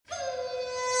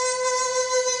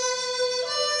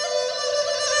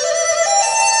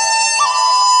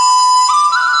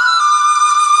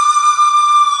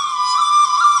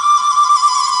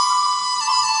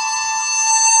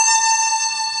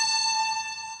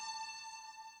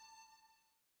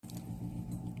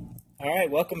All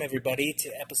right, welcome everybody to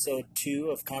episode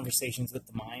 2 of Conversations with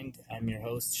the Mind. I'm your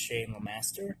host, Shane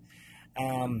Lemaster.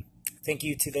 Um, Thank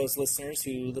you to those listeners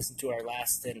who listened to our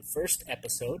last and first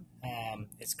episode.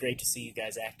 It's great to see you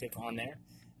guys active on there.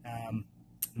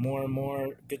 More and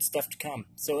more good stuff to come.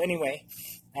 So anyway,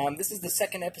 this is the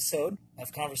second episode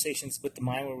of Conversations with the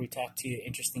Mind, where we talk to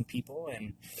interesting people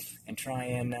and try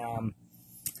and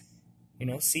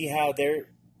see how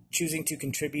they're choosing to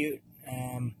contribute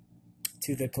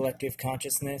to the collective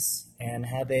consciousness and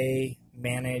how they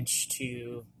manage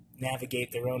to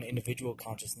navigate their own individual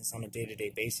consciousness on a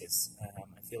day-to-day basis.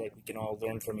 I feel like we can all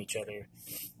learn from each other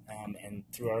and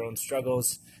through our own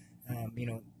struggles,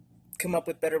 come up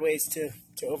with better ways to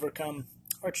overcome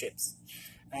hardships.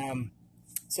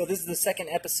 So this is the second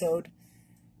episode,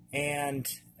 and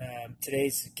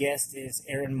today's guest is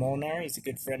Aaron Molnar. He's a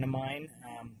good friend of mine,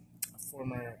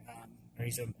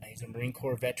 he's a Marine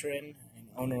Corps veteran,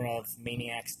 owner of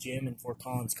Maniacs Gym in Fort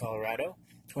Collins, Colorado,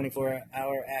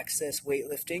 24-hour access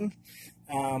weightlifting.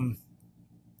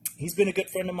 He's been a good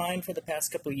friend of mine for the past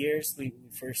couple of years. We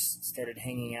first started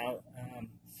hanging out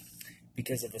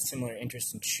because of a similar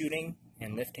interest in shooting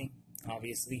and lifting,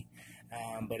 obviously,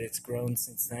 but it's grown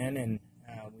since then, and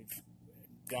we've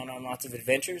gone on lots of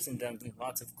adventures and done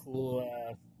lots of cool,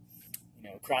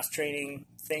 cross-training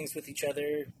things with each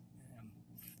other.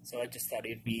 So I just thought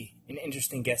it'd be an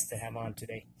interesting guest to have on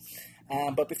today.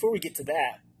 But before we get to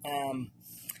that,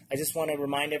 I just want to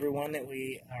remind everyone that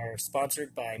we are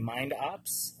sponsored by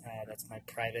MindOps. That's my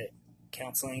private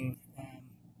counseling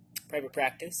private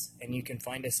practice, and you can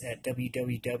find us at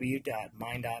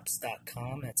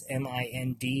www.mindops.com. That's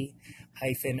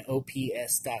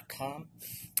mind-ops.com.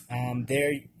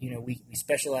 There, we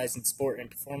specialize in sport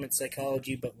and performance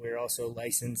psychology, but we're also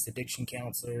licensed addiction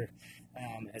counselor,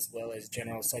 as well as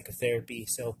general psychotherapy.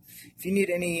 So if you need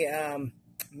any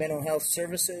mental health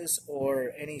services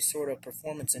or any sort of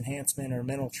performance enhancement or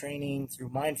mental training through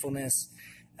mindfulness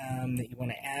that you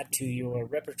want to add to your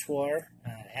repertoire,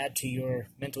 add to your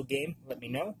mental game, let me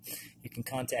know. You can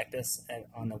contact us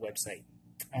on the website.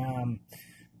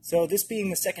 So this being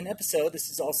the second episode, this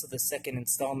is also the second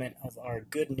installment of our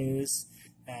good news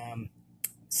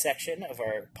section of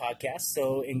our podcast.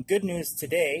 So in good news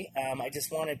today, I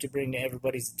just wanted to bring to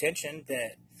everybody's attention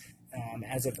that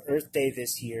as of Earth Day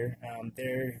this year,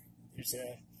 there's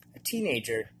a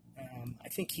teenager. I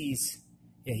think he's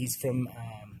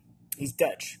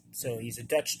Dutch. So he's a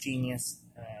Dutch genius,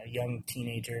 young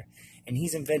teenager, and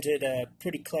he's invented a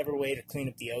pretty clever way to clean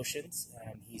up the oceans.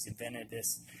 He's invented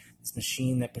this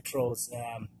machine that patrols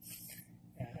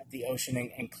the ocean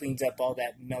and cleans up all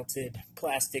that melted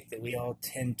plastic that we all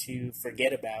tend to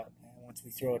forget about once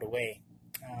we throw it away.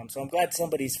 So I'm glad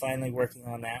somebody's finally working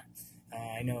on that.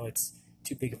 I know it's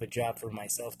too big of a job for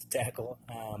myself to tackle.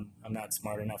 I'm not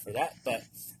smart enough for that, but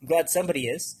I'm glad somebody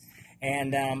is.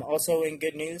 And also in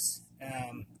good news,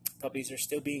 puppies are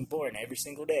still being born every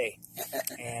single day,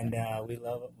 and we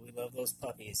love those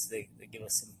puppies. They give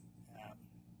us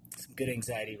some good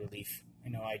anxiety relief. I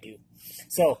know I do.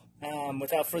 So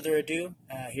without further ado,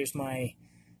 here's my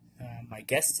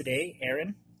guest today,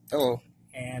 Aaron. Hello.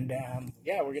 And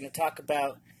we're going to talk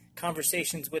about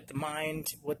conversations with the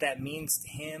mind, what that means to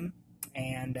him,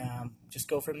 and just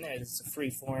go from there. This is a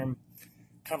free form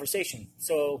conversation.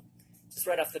 So just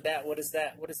right off the bat, what does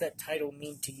that title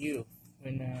mean to you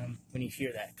when you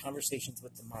hear that? Conversations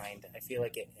with the Mind. I feel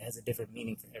like it has a different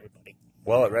meaning for everybody.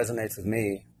 Well, it resonates with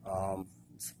me.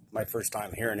 It's my first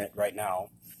time hearing it right now,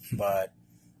 but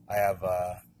I have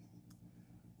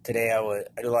today I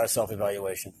do a lot of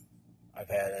self-evaluation. I've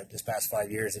had this past 5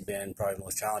 years have been probably the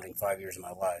most challenging 5 years of my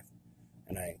life,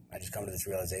 and I just come to this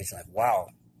realization like, wow,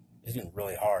 it's been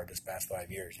really hard this past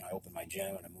 5 years. I opened my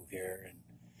gym and I moved here, and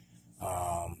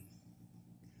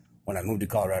when I moved to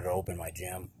Colorado to open my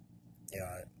gym,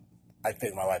 I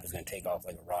figured my life was going to take off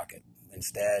like a rocket.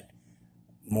 Instead,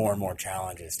 more and more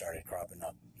challenges started cropping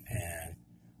up, and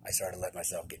I started to let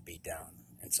myself get beat down.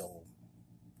 And so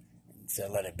instead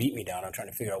of letting it beat me down, I'm trying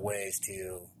to figure out ways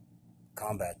to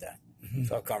combat that. Mm-hmm.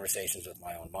 So I have conversations with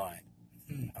my own mind.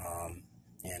 Mm-hmm.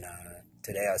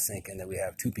 Today I was thinking that we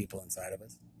have two people inside of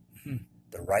us, mm-hmm.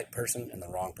 the right person and the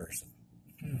wrong person.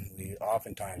 Mm-hmm. We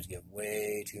oftentimes give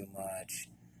way too much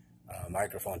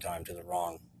microphone time to the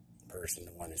wrong person,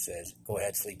 the one that says, go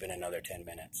ahead, sleep in another 10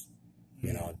 minutes.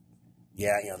 Mm-hmm.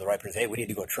 The right person, hey, we need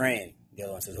to go train. The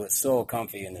other one says, well, it's so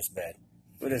comfy in this bed.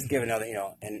 We'll just give another,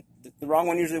 and the wrong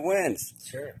one usually wins.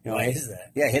 Sure. Why is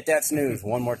that? Yeah, hit that snooze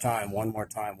one more time.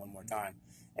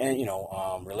 And,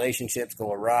 relationships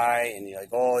go awry, and you're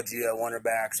like, oh, gee, I want her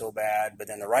back so bad. But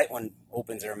then the right one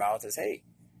opens their mouth and says, hey,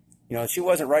 she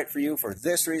wasn't right for you for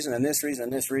this reason and this reason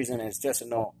and this reason, and it's just a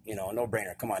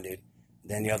no-brainer. Come on, dude.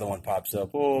 Then the other one pops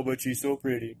up. Oh, but she's so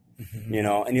pretty.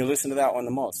 And you listen to that one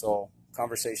the most. So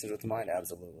conversations with the mind,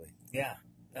 absolutely. Yeah.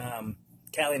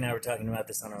 Callie and I were talking about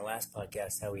this on our last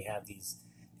podcast, how we have these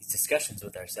discussions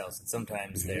with ourselves, and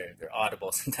sometimes they're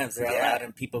audible, sometimes they're out loud,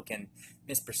 and people can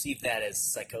misperceive that as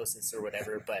psychosis or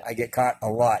whatever. But I get caught a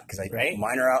lot because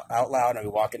mine are out loud, and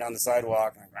I'm walking down the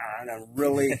sidewalk, and I'm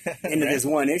really into this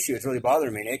one issue. It's really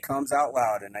bothering me, and it comes out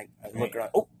loud, and I look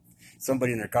around. Oh,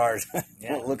 somebody in their cars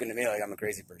looking at me like I'm a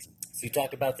crazy person. So you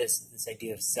talked about this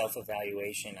idea of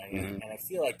self-evaluation, and I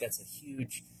feel like that's a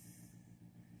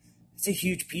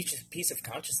huge piece of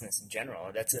consciousness in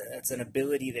general. That's an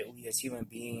ability that we as human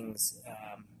beings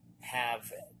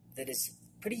have that is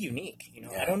pretty unique.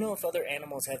 I don't know if other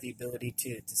animals have the ability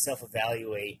to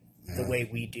self-evaluate the way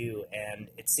we do, and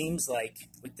it seems like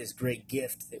with this great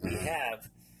gift that we have,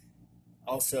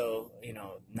 also,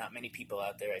 not many people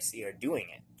out there I see are doing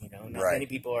it. Not many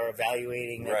people are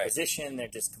evaluating their position. They're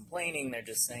just complaining. They're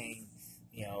just saying,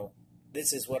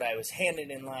 this is what I was handed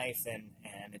in life, and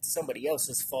it's somebody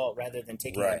else's fault, rather than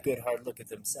taking a good hard look at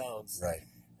themselves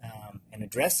and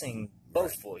addressing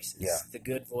both voices, the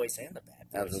good voice and the bad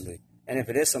voice. Absolutely. And if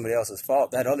it is somebody else's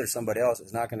fault, that other somebody else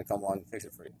is not going to come along and fix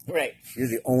it for you. Right. You're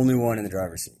the only one in the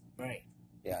driver's seat. Right.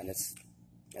 Yeah, and it's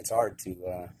hard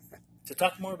to... So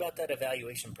talk more about that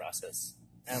evaluation process.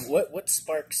 What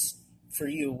sparks for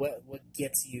you? What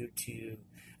gets you to...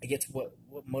 I guess what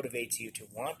motivates you to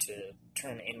want to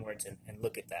turn inwards and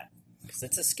look at that? Because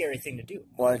it's a scary thing to do.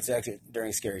 Well, it's actually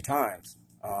during scary times.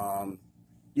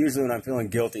 Usually when I'm feeling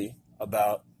guilty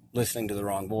about listening to the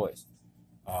wrong voice.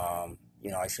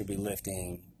 I should be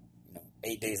lifting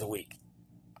 8 days a week.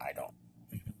 I don't.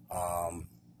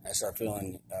 I start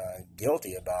feeling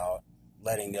guilty about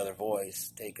letting the other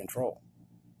voice take control.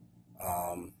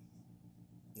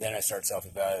 Then I start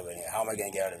self-evaluating. How am I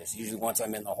going to get out of this? Usually once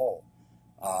I'm in the hole.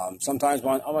 Sometimes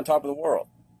I'm on top of the world.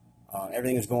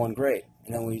 Everything is going great.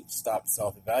 And then we stop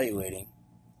self-evaluating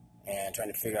and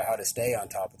trying to figure out how to stay on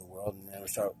top of the world. And then we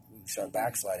start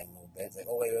backsliding a little bit. It's like,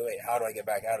 oh, wait. How do I get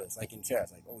back out of this? Like in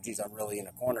chess. Like, oh, geez, I'm really in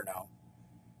a corner now.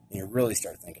 And you really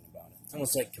start thinking about it. It's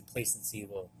almost like complacency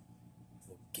will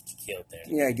get you killed there.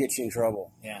 Yeah, it gets you in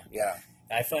trouble. Yeah. Yeah.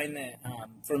 I find that,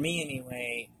 for me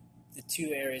anyway, the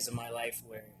two areas of my life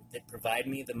that provide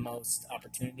me the most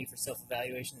opportunity for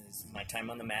self-evaluation is my time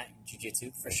on the mat in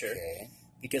jiu-jitsu, for sure.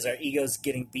 Because our ego's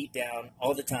getting beat down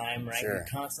all the time, right? Sure. We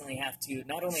constantly have to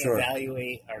not only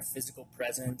evaluate our physical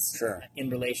presence in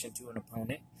relation to an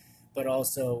opponent, but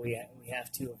also we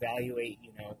have to evaluate,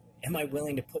 am I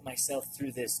willing to put myself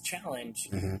through this challenge,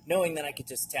 knowing that I could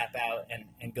just tap out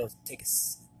and go take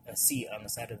a seat on the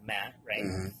side of the mat,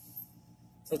 right?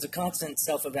 So it's a constant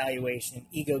self-evaluation,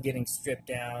 ego getting stripped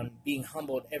down, being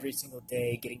humbled every single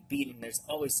day, getting beaten. There's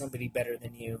always somebody better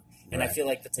than you. And I feel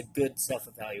like that's a good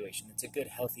self-evaluation. It's a good,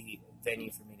 healthy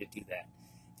venue for me to do that.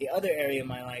 The other area of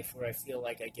my life where I feel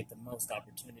like I get the most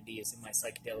opportunity is in my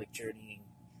psychedelic journeying,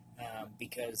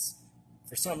 because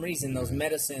for some reason those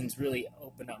medicines really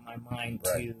open up my mind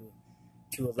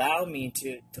to allow me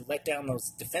to let down those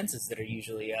defenses that are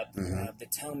usually up,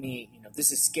 that tell me, this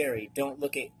is scary. Don't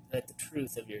look at the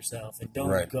truth of yourself, and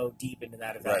don't go deep into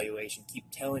that evaluation.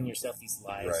 Keep telling yourself these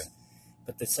lies.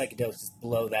 But the psychedelics just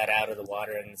blow that out of the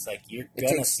water, and it's like, you're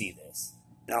going to see this.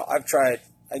 Now, I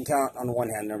can count on one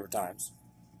hand the number of times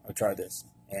I've tried this,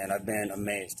 and I've been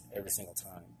amazed every single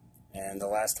time. And the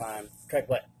last time... Tried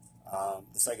what?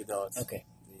 The psychedelics. Okay.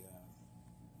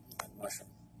 The mushroom.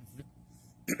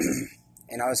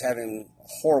 And I was having a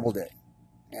horrible day.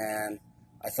 And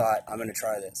I thought, I'm going to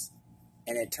try this.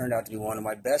 And it turned out to be one of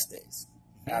my best days.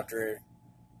 After,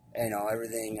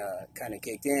 everything kind of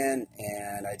kicked in,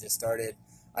 and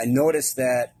I noticed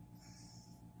that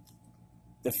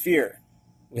the fear,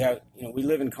 we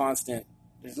live in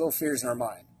there's little fears in our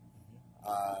mind.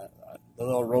 The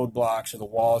little roadblocks or the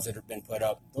walls that have been put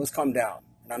up, those come down.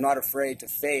 And I'm not afraid to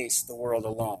face the world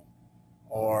alone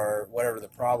or whatever the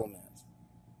problem is.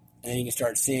 And then you can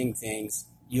start seeing things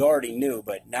you already knew,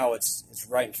 but now it's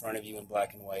right in front of you in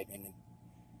black and white. And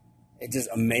it just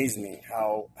amazed me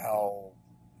how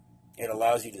it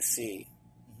allows you to see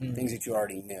things that you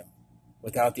already knew,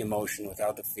 without the emotion,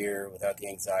 without the fear, without the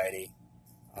anxiety.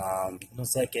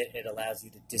 Almost like it allows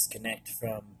you to disconnect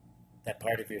from that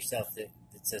part of yourself that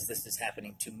says, this is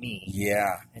happening to me.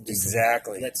 Yeah, and just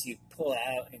exactly. Lets you pull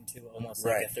out into almost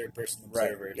like a third-person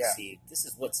observer to see, this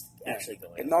is what's actually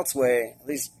going on. It melts away, at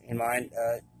least in mine,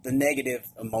 the negative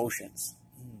emotions,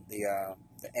 the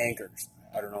anchors.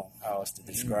 I don't know how else to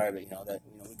describe it. That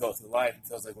we go through life, it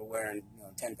feels like we're wearing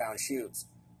 10-pound shoes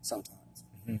sometimes.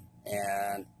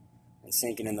 and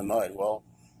sinking in the mud. Well,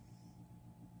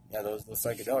 yeah, those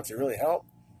psychedelics, they really help.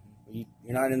 You're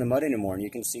not in the mud anymore, and you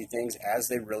can see things as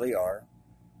they really are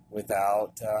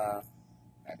without,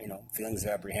 feelings of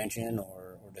apprehension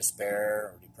or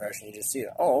despair or depression. You just see it.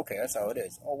 Oh, okay, that's how it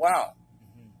is. Oh, wow.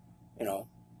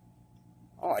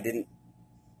 Oh,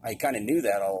 I kind of knew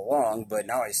that all along, but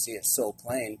now I see it so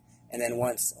plain. And then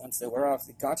once they wear off,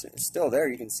 the concept is still there.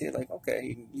 You can see it like,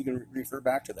 okay, you can refer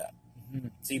back to that. Mm-hmm.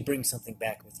 So you bring something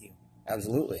back with you.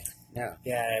 Absolutely. Yeah.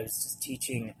 Yeah, I was just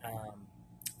teaching,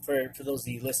 for those of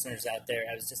you listeners out there,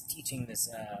 I was just teaching this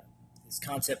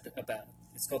concept about,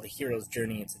 it's called the hero's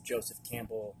journey. It's a Joseph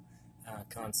Campbell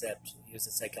concept. He was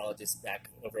a psychologist back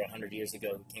over 100 years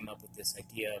ago who came up with this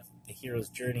idea of the hero's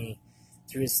journey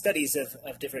through his studies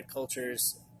of different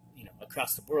cultures,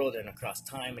 across the world and across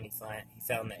time, and he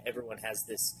found that everyone has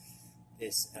this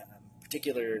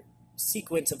particular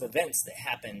sequence of events that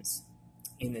happens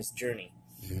in this journey.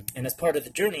 Mm-hmm. And as part of the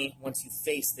journey, once you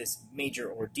face this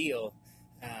major ordeal,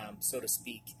 so to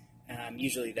speak,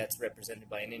 usually that's represented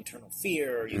by an internal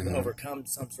fear, or you've mm-hmm. overcome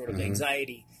some sort of mm-hmm.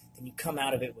 anxiety, then you come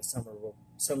out of it with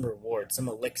some reward, some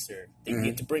elixir that mm-hmm.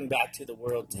 you get to bring back to the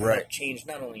world to help change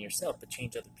not only yourself, but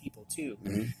change other people too.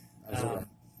 Mm-hmm.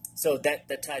 So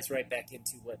that ties right back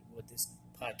into what this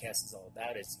podcast is all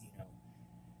about is,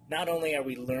 not only are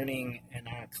we learning and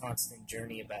on a constant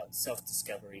journey about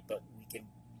self-discovery, but we can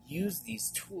use these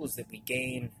tools that we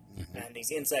gain mm-hmm. and these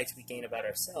insights we gain about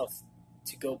ourselves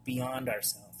to go beyond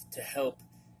ourselves, to help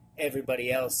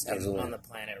everybody else on the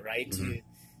planet, right? Mm-hmm.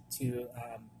 To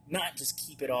not just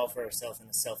keep it all for ourselves in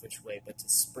a selfish way, but to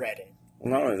spread it.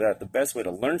 Well, not only that, the best way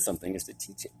to learn something is to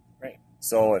teach it. Right.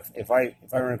 So if I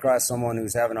run across someone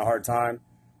who's having a hard time,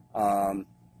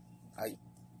 I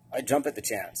jump at the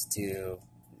chance to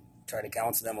try to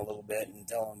counsel them a little bit and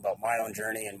tell them about my own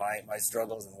journey and my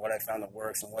struggles and what I found that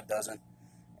works and what doesn't.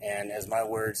 And as my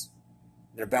words,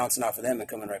 they're bouncing off of them and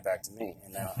coming right back to me.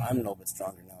 And now I'm a little bit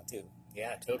stronger now too.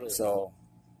 Yeah, totally. So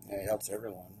it helps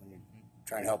everyone when you're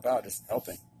trying to help out, just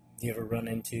helping. Do you ever run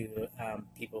into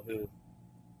people who,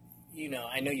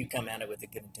 I know you come at it with a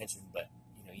good intention, but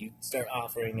you start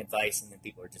offering advice and then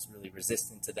people are just really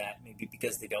resistant to that, maybe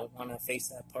because they don't want to face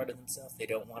that part of themselves. They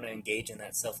don't want to engage in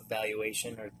that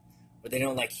self-evaluation, or they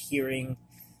don't like hearing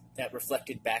that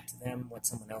reflected back to them what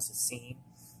someone else is seeing.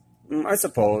 I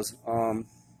suppose.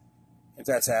 If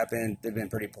that's happened, they've been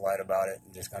pretty polite about it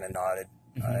and just kind of nodded.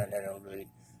 Mm-hmm. I don't really,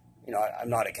 I'm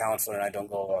not a counselor and I don't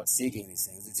go out seeking these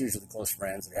things. It's usually close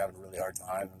friends that are having a really hard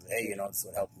time. Hey, this is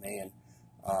what helped me. And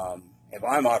if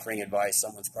I'm offering advice,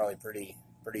 someone's probably pretty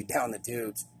down the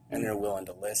tubes, and they're willing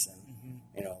to listen.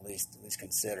 Mm-hmm. At least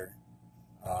consider.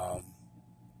 I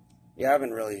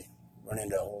haven't really run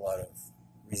into a whole lot of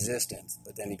resistance,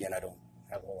 but then again, I don't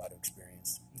have a whole lot of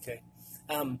experience. Okay.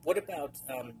 What about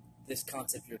this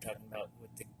concept you were talking about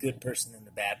with the good person and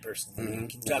the bad person? Mm-hmm.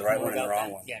 Can you talk right more one about and the wrong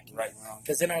that? one. Yeah, right and wrong.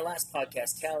 Because in our last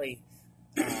podcast, Callie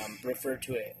referred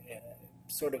to it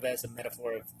sort of as a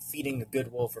metaphor of feeding the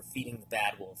good wolf or feeding the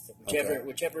bad wolf.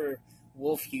 Whichever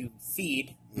wolf you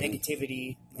feed,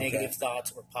 negativity, negative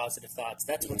thoughts, or positive thoughts,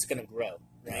 that's what's going to grow,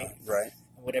 right? Right.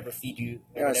 And whatever wolf you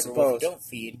don't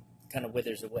feed kind of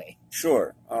withers away.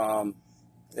 Sure.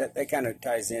 That kind of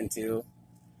ties into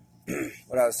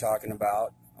what I was talking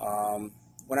about.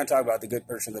 When I talk about the good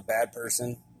person, the bad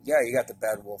person, yeah, you got the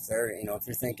bad wolf there. If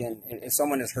you're thinking, if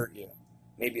someone has hurt you,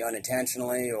 maybe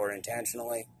unintentionally or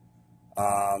intentionally,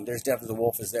 there's definitely the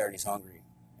wolf is there and he's hungry,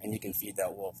 and you can feed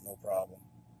that wolf, no problem.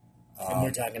 And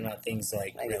we're talking about things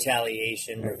like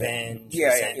retaliation, revenge,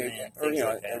 resentment, or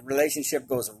like a relationship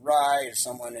goes awry, or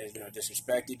someone has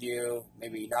disrespected you,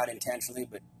 maybe not intentionally,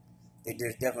 but they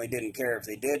just definitely didn't care if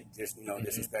they did just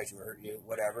disrespect you or hurt you,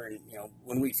 whatever. And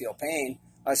when we feel pain,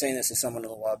 I was saying this to someone a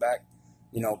little while back.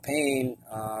 Pain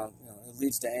it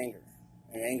leads to anger,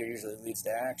 and anger usually leads to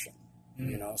action.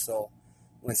 Mm-hmm. So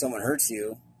when someone hurts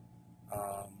you,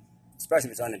 especially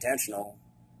if it's unintentional,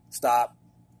 stop.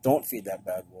 Don't feed that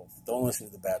bad wolf. Don't listen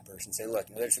to the bad person. Say, look,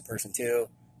 there's a person too.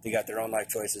 They got their own life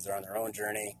choices. They're on their own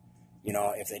journey.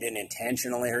 If they didn't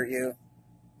intentionally hurt you,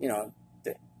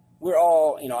 we're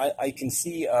all, I can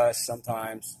see us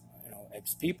sometimes,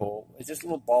 as people, it's just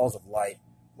little balls of light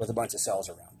with a bunch of cells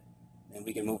around it. And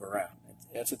we can move around.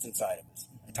 That's what's inside of us.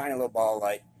 A tiny little ball of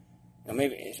light.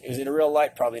 Maybe, is it a real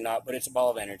light? Probably not, but it's a ball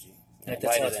of energy. That's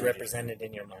how it's represented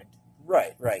in your mind.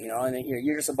 Right. And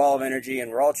you're just a ball of energy,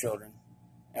 and we're all children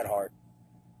at heart.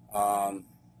 And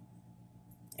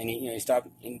you stop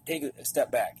and take a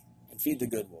step back and feed the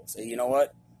good wolf. Say, you know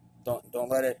what? Don't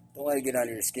let it get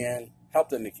under your skin. Help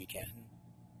them if you can.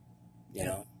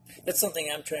 That's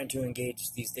something I'm trying to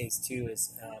engage these days too.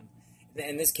 Is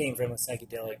and this came from a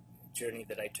psychedelic journey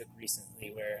that I took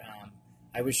recently, where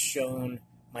I was shown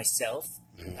myself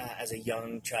as a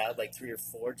young child, like 3 or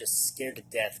 4, just scared to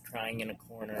death, crying in a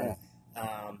corner.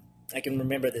 I can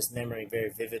remember this memory very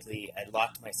vividly. I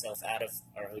locked myself out of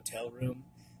our hotel room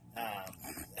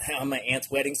on my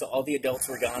aunt's wedding, so all the adults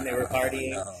were gone. They were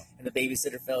partying, and the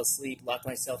babysitter fell asleep. Locked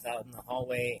myself out in the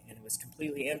hallway, and it was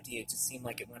completely empty. It just seemed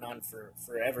like it went on for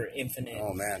forever, infinite.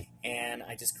 Oh, man. And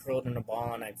I just curled in a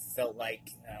ball, and I felt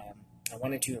like I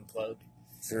wanted to implode.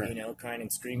 Sure. You know, crying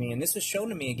and screaming. And this was shown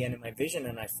to me again in my vision,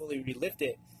 and I fully relived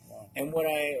it. Wow. And what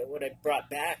I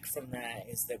brought back from that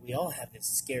is that we all have this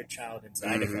scared child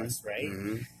inside of us, right?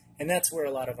 And that's where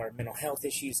a lot of our mental health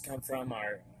issues come from,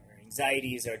 our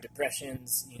anxieties, our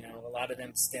depressions. You know, a lot of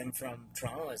them stem from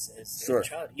trauma as a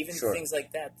child. Even things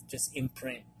like that just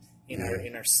imprint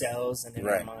in our cells and in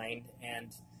our mind.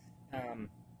 And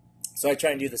so I try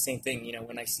and do the same thing. You know,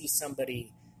 when I see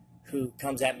somebody who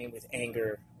comes at me with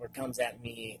anger or comes at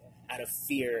me out of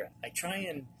fear, I try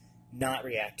and not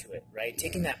react to it, right?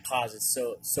 Taking that pause is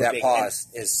so that big. That pause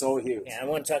is so huge. Yeah, I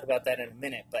want to talk about that in a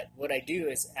minute, but what I do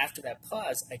is after that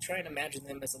pause, I try and imagine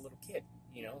them as a little kid,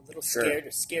 you know, a little scared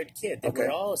kid. That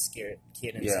we're all a scared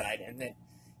kid inside, and that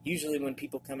usually when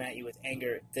people come at you with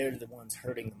anger, they're the ones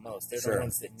hurting the most. They're the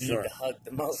ones that need the hug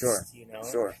the most, you know?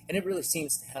 And it really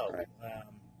seems to help,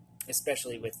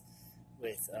 especially with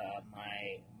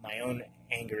my own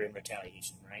anger and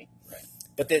retaliation, right? Right.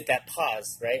 But that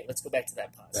pause, right? Let's go back to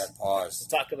that pause. That pause.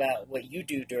 So talk about what you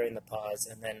do during the pause,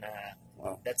 and then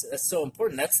that's so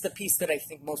important. That's the piece that I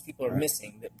think most people are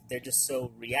missing. That they're just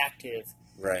so reactive,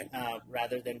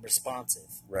 rather than responsive.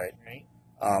 Right.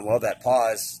 Well, that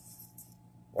pause,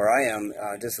 where I am,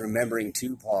 just remembering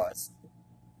to pause,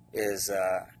 is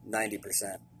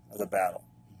 90% of the battle.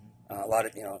 A lot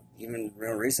of, even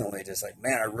real recently, just like,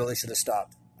 man, I really should have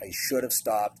stopped. I should have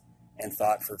stopped and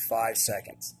thought for 5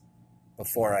 seconds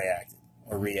before I acted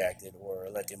or reacted or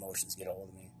let the emotions get a hold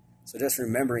of me. So just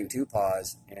remembering to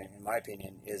pause, in my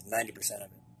opinion, is 90%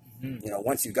 of it.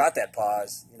 Once you got that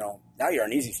pause, now you're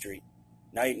on easy street.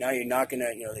 Now you're not going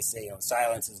to, they say,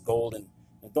 silence is golden.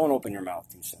 Don't open your mouth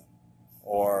too soon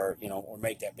or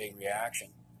make that big reaction.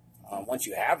 Once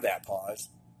you have that pause,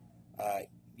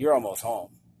 you're almost home.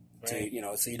 Right.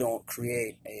 So you don't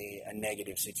create a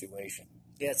negative situation.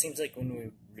 Yeah, it seems like when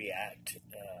we react,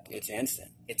 it's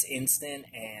instant. It's instant,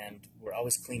 and we're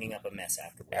always cleaning up a mess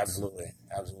afterwards. Absolutely.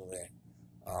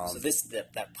 So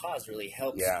that pause really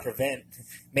helps prevent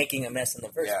making a mess in the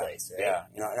first place, right?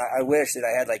 Yeah, I wish that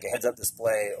I had like a heads-up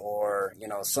display or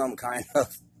some kind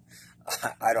of,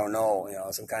 I don't know,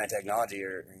 some kind of technology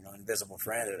or invisible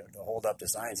friend to hold up the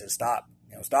sign and say, stop,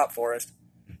 stop, Forrest,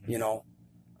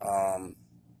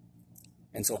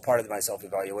 And so part of my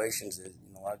self-evaluations is,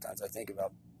 a lot of times I think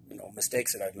about,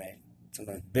 mistakes that I've made,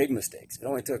 sometimes big mistakes. It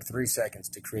only took 3 seconds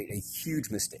to create a huge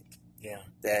mistake. Yeah.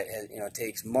 That,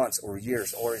 takes months or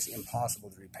years or is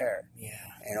impossible to repair. Yeah.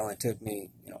 And it only took me,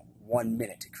 1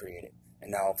 minute to create it.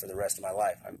 And now for the rest of my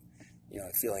life, I'm,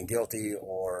 feeling guilty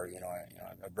or,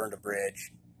 I burned a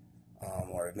bridge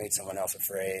or I've made someone else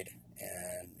afraid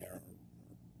and,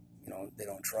 they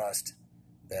don't trust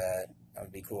that I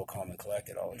would be cool, calm, and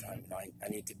collected all the time. I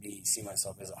need to see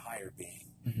myself as a higher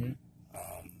being.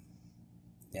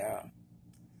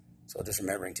 So just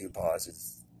remembering to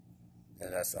pause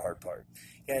that's the hard part.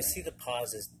 Yeah, I see the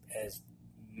pause as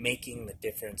making the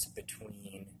difference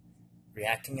between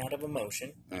reacting out of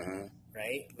emotion,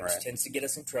 right, which tends to get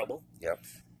us in trouble. Yep.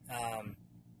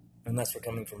 Unless we're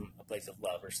coming from a place of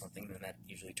love or something, then that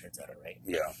usually turns out all right.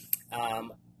 Yeah.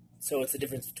 So it's the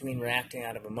difference between reacting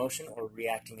out of emotion or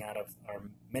reacting out of our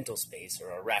mental space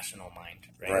or our rational mind,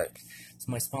 right?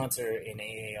 So my sponsor in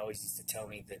AA always used to tell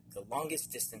me that the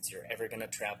longest distance you're ever going to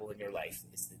travel in your life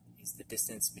is the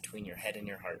distance between your head and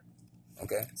your heart.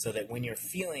 Okay. So that when you're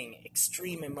feeling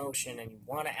extreme emotion and you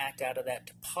want to act out of that,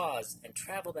 to pause and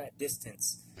travel that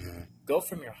distance, go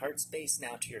from your heart space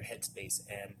now to your head space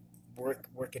and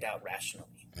work it out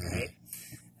rationally, right?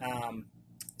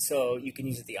 So you can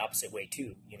use it the opposite way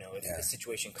too. If the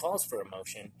situation calls for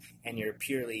emotion and you're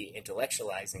purely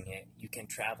intellectualizing it, you can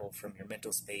travel from your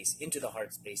mental space into the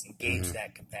heart space, engage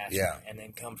that compassion, and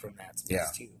then come from that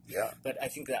space too. Yeah. But I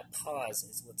think that pause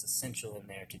is what's essential in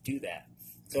there to do that.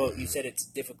 So you said it's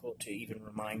difficult to even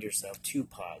remind yourself to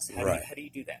pause. How do you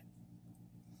do that?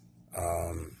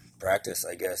 Practice,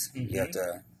 I guess. You have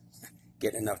to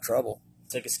get in enough trouble.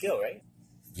 It's like a skill, right?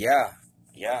 Yeah,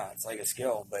 it's like a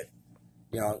skill, but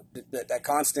that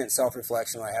constant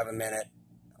self-reflection when I have a minute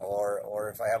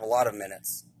or if I have a lot of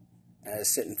minutes and I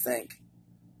just sit and think.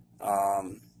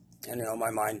 And my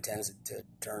mind tends to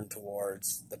turn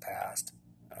towards the past.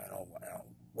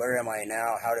 where am I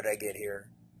now? How did I get here?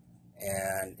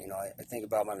 And, I think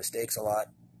about my mistakes a lot.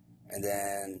 And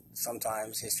then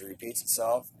sometimes history repeats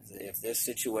itself. If this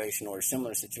situation or a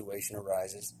similar situation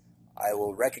arises, I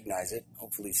will recognize it,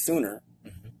 hopefully sooner,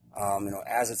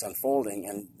 as it's unfolding.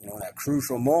 And, in that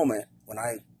crucial moment when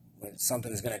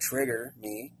something is going to trigger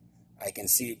me, I can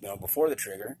see, before the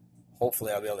trigger,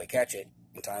 hopefully I'll be able to catch it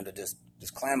in time to just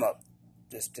clam up,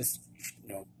 just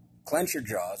clench your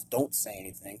jaws. Don't say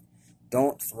anything.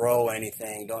 Don't throw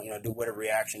anything. Don't, do whatever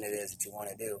reaction it is that you want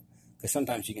to do. Because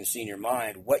sometimes you can see in your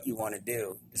mind what you want to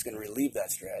do is going to relieve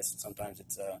that stress. Sometimes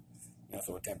it's,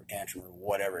 throw a temper tantrum or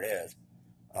whatever it is.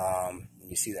 When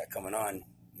you see that coming on,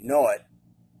 it,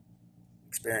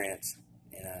 experience,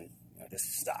 and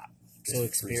just stop. So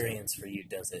experience for you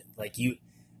does it. Like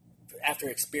after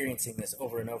experiencing this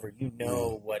over and over,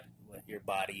 what your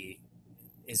body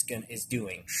is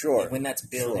doing. Sure. Like when that's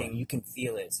building, you can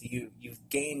feel it. So you've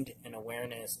gained an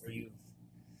awareness, or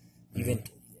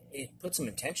it put some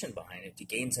intention behind it to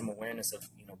gain some awareness of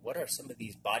what are some of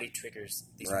these body triggers,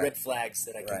 these red flags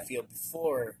that I can feel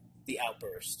before the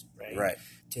outburst, right? Right.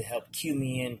 To help cue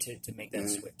me in to make that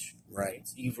switch. Right.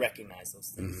 So you've recognized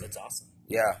those things. That's awesome.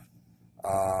 Yeah.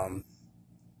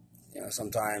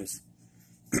 Sometimes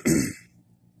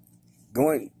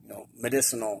going,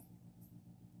 medicinal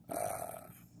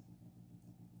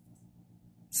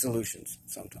solutions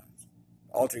sometimes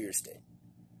alter your state.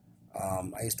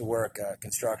 I used to work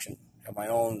construction, have my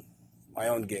own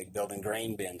gig building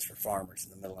grain bins for farmers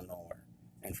in the middle of nowhere.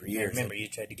 And for years, I remember you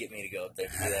tried to get me to go up there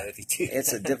to do that with you too.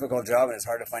 It's a difficult job, and it's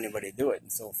hard to find anybody to do it.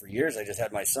 And so for years, I just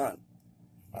had my son.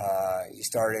 He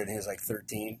started, he was like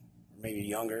 13, maybe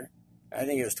younger. I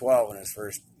think he was 12 in his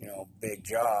first, big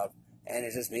job. And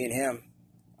it's just me and him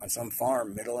on some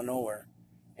farm, middle of nowhere.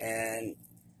 And,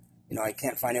 I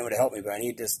can't find anyone to help me, but I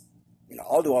need just,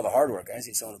 I'll do all the hard work. I just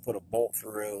need someone to put a bolt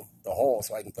through the hole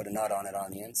so I can put a nut on it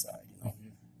on the inside,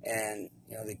 And,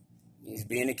 he's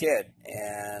being a kid.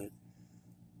 And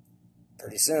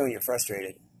pretty soon you're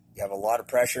frustrated. You have a lot of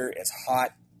pressure. It's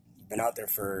hot. You've been out there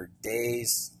for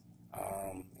days.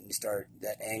 And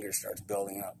that anger starts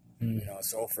building up.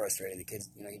 So frustrated. The kid,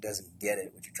 he doesn't get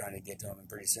it, what you're trying to get to him. And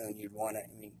pretty soon you'd want to,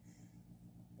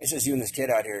 it's just you and this kid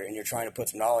out here, and you're trying to put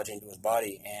some knowledge into his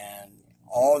body. And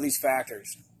all of these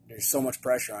factors, there's so much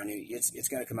pressure on you, it's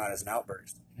going to come out as an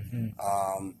outburst.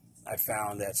 I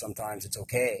found that sometimes it's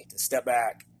okay to step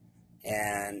back,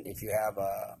 and if you have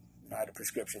I had a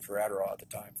prescription for Adderall at the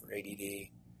time for ADD,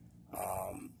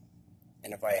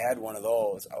 and if I had one of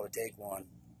those, I would take one,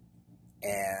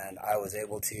 and I was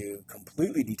able to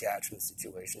completely detach from the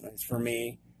situation. And for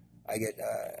me, I get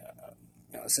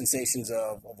sensations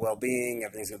of well-being.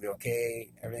 Everything's going to be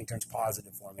okay. Everything turns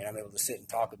positive for me. And I'm able to sit and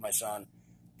talk with my son.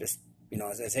 Just,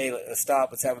 says, hey, let's stop.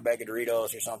 Let's have a bag of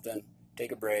Doritos or something.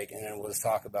 Take a break, and then we'll just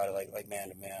talk about it like man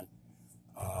to man.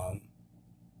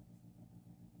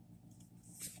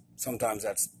 Sometimes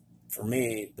that's, for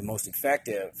me, the most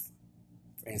effective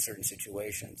in certain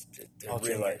situations to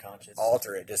really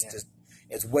alter it. Just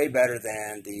it's way better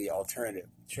than the alternative.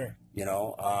 Sure.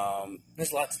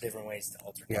 There's lots of different ways to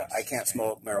alter. Yeah, I can't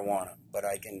smoke marijuana, but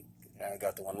I can. I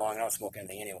got the one long. I don't smoke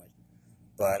anything anyway.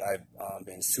 But I've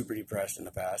been super depressed in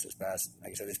the past.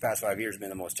 These past 5 years have been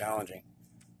the most challenging.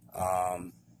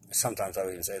 Sometimes I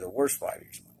would even say the worst 5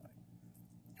 years of my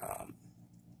life.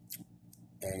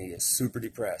 And he is super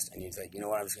depressed, and he's like,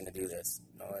 I'm just going to do this.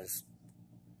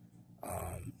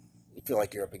 You feel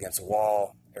like you're up against a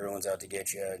wall. Everyone's out to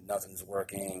get you. Nothing's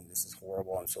working. This is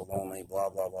horrible. I'm so lonely. Blah,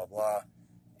 blah, blah, blah.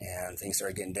 And things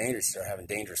start getting dangerous. You start having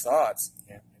dangerous thoughts.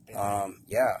 And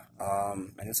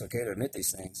it's okay to admit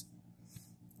these things.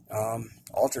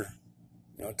 Alter.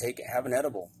 Have an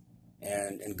edible,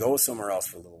 and go somewhere else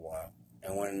for a little while.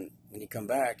 And when you come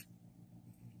back,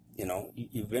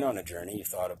 you've been on a journey. You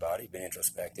thought about it. You've been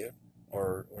introspective,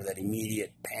 or that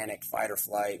immediate panic, fight or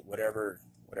flight, whatever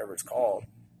it's called.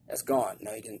 That's gone.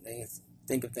 Now you can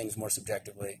think of things more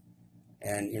subjectively,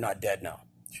 and you're not dead now.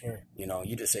 Sure.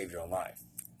 You just saved your own life.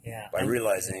 Yeah. By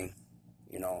realizing,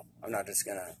 I'm not just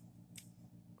gonna,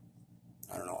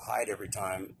 hide every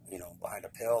time, behind a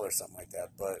pill or something like that.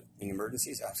 But in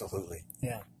emergencies, absolutely.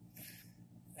 Yeah.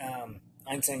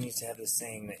 Einstein used to have this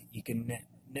saying that you can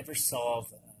never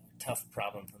solve a tough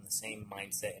problem from the same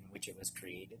mindset in which it was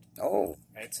created. Oh.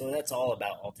 Right. So that's all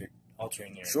about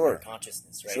altering your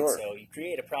consciousness, right? Sure. So you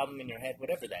create a problem in your head,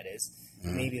 whatever that is.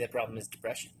 Mm-hmm. Maybe the problem is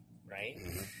depression, right?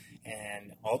 Mm-hmm.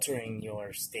 And altering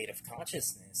your state of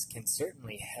consciousness can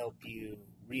certainly help you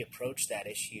reapproach that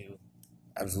issue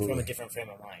absolutely from a different frame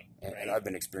of mind. And, right? and I've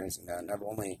been experiencing that. And I've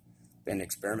only been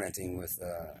experimenting with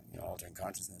altering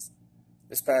consciousness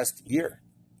this past year.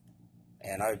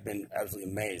 And I've been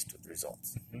absolutely amazed with the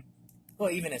results. Mm-hmm. Well,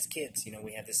 even as kids,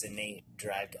 we have this innate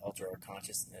drive to alter our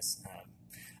consciousness.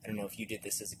 I don't know if you did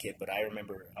this as a kid, but I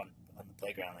remember on the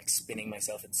playground, like spinning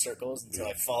myself in circles until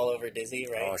I fall over dizzy,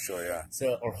 right? Oh, sure, yeah.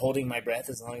 So, or holding my breath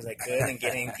as long as I could and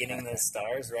getting those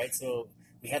stars, right? So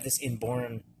we have this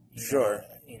inborn, sure.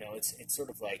 It's sort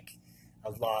of like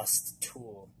a lost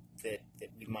tool that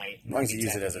we might. As long as you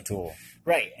use it as a tool.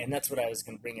 Right, and that's what I was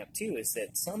going to bring up too, is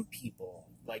that some people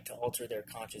like to alter their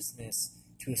consciousness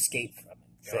to escape from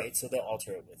it, right? Sure. So they'll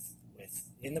alter it with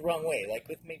in the wrong way, like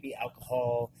with maybe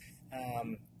alcohol,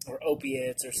 or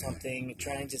opiates or something,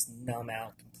 try and just numb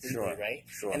out completely, right?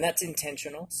 Sure. And that's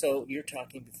intentional. So you're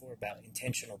talking before about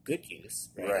intentional good use,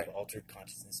 right? Of altered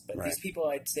consciousness. But these people,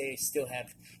 I'd say, still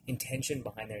have intention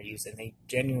behind their use, and they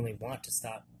genuinely want to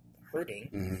stop hurting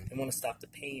and want to stop the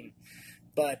pain.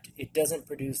 But it doesn't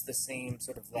produce the same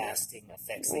sort of lasting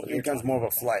effects. Well, it becomes more of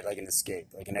a flight, like an escape,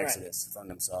 like an exodus from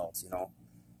themselves,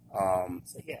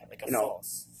 So yeah, like a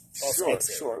false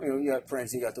exit. Sure. You got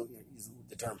friends, you got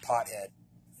the term pothead.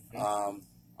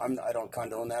 I don't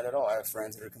condone that at all. I have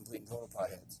friends that are complete and total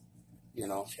potheads. Yeah,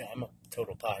 I'm a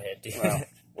total pothead, dude.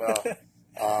 Well,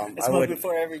 I smoke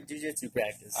before every jiu-jitsu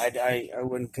practice. I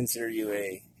wouldn't consider you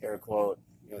a air quote,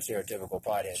 stereotypical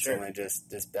pothead. Sure. Someone just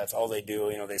that's all they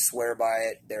do. They swear by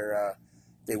it.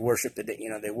 They worship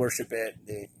they worship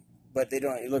it. But they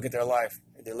don't. You look at their life.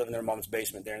 They live in their mom's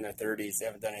basement. They're in their 30s. They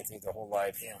haven't done anything their whole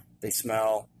life. Yeah. They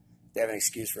smell. They have an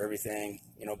excuse for everything.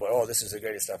 But this is the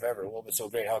greatest stuff ever. Well, if it's so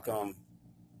great, how come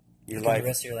the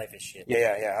rest of your life is shit?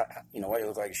 Yeah. Why do you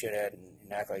look like a shithead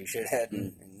and act like a shithead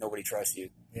and nobody trusts you?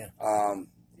 Yeah.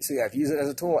 So yeah, if you use it as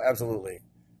a tool, absolutely.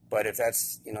 But if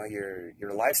that's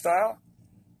your lifestyle,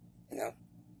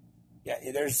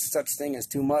 there's such thing as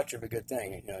too much of a good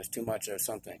thing. There's too much of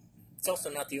something. It's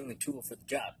also not the only tool for the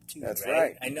job, too. That's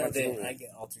right. I know that I get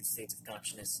altered states of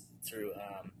consciousness through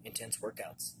intense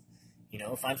workouts.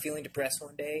 If I'm feeling depressed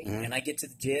one day and I get to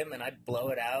the gym and I blow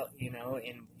it out, in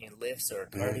lifts or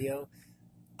cardio,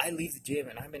 I leave the gym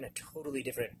and I'm in a totally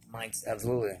different mindset.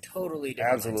 Absolutely. Totally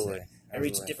different mindset. I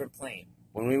reach a different plane.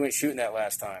 When we went shooting that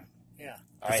last time,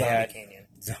 Zombie Canyon.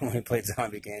 We played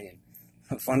Zombie Canyon.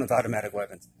 Fun with automatic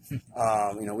weapons.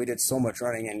 We did so much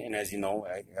running, and as you know,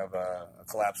 I have a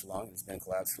collapsed lung. It's been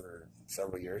collapsed for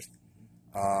several years.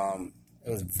 It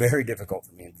was very difficult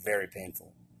for me and very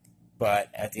painful. But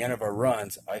at the end of our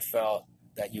runs, I felt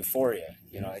that euphoria.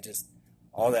 I just,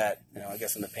 all that, I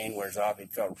guess when the pain wears off,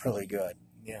 it felt really good.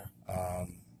 Yeah.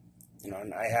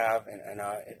 And I have, and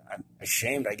I'm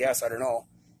ashamed, I guess, I don't know.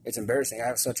 It's embarrassing. I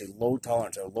have such a low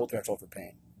tolerance, a low threshold for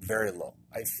pain. Very low.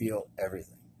 I feel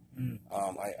everything.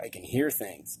 I can hear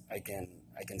things. I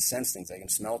can sense things. I can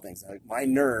smell things. My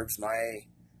nerves,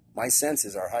 my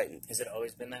senses are heightened. Has it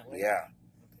always been that way? Yeah.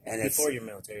 Okay. And before your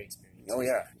military experience? Oh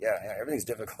yeah. Everything's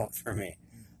difficult for me.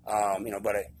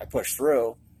 But I push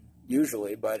through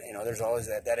usually. But there's always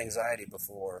that anxiety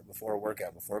before a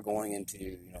workout, before going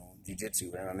into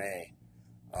jiu-jitsu or MMA.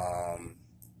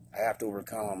 I have to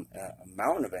overcome a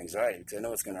mountain of anxiety because I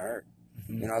know it's going to hurt.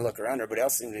 I look around, everybody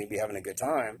else seems to be having a good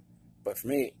time, but for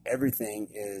me, everything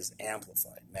is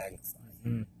amplified,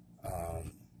 magnified.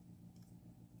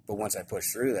 But once I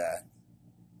push through that,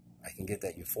 I can get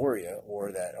that euphoria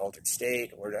or that altered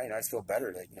state, or I just feel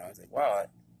better. That I was like, wow,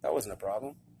 that wasn't a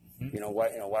problem.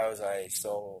 Why was I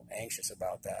so anxious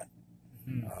about that?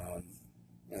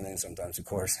 And then sometimes, of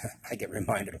course, I get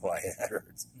reminded of why that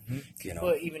hurts.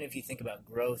 Well, even if you think about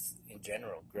growth in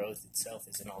general, growth itself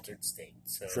is an altered state.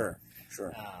 So, sure.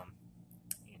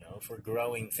 If we're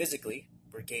growing physically,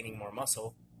 we're gaining more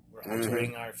muscle. We're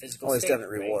altering our physical state. Oh, it's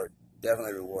definitely reward.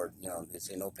 Definitely reward. They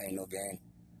say no pain, no gain.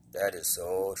 That is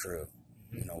so true.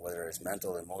 Whether it's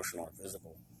mental, emotional, or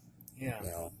physical. Yeah.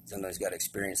 Sometimes you got to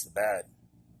experience the bad,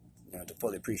 to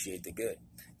fully appreciate the good.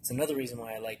 It's another reason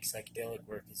why I like psychedelic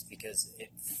work is because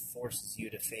it forces you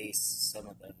to face some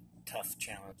of the tough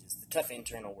challenges, the tough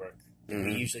internal work that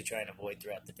we usually try and avoid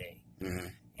throughout the day.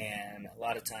 And a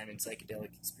lot of time in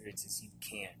psychedelic experiences, you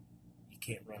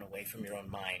can't run away from your own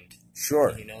mind.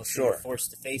 Sure. So you're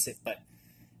forced to face it. But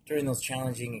during those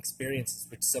challenging experiences,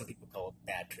 which some people call a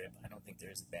bad trip, I don't think there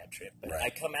is a bad trip, but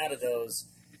I come out of those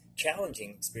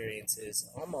challenging experiences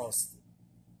almost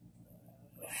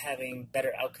having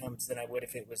better outcomes than I would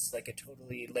if it was like a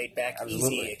totally laid back,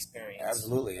 easy experience.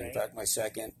 Absolutely. Right? In fact, my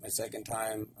second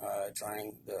time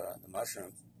trying the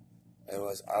mushrooms, I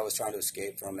was trying to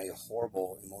escape from a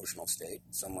horrible emotional state.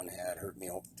 Someone had hurt me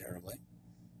terribly,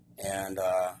 and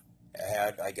I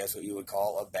had, I guess, what you would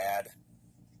call a bad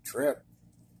trip.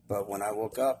 But when I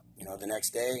woke up, the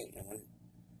next day, when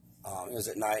it was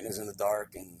at night and it was in the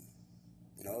dark, and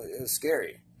it was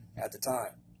scary. at the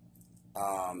time,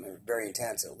 very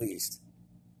intense at least.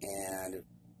 And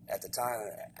at the time,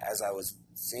 as I was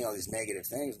seeing all these negative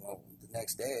things, well, the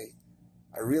next day,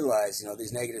 I realized,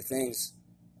 these negative things,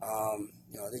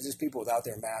 there's just people without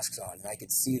their masks on, and I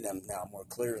could see them now more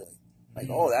clearly. Like,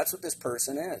 oh, that's what this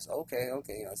person is. Okay,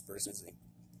 this person's,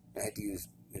 I had to use,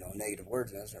 negative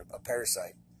words, a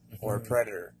parasite or a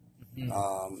predator.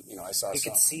 I saw. You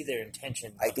could see their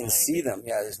intention. I can see them.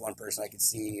 Yeah, there's one person I could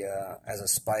see as a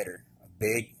spider,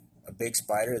 a big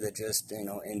spider that just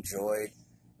enjoyed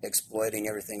exploiting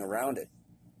everything around it.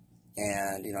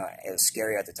 And it was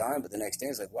scary at the time, but the next day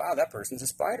it's like, wow, that person's a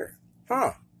spider,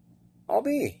 huh? I'll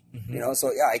be,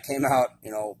 So yeah, I came out,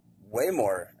 way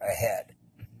more ahead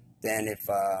than if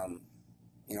I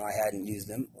hadn't used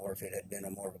them, or if it had been a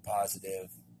more of a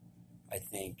positive, I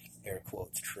think, air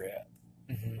quotes, trip.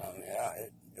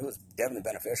 It was definitely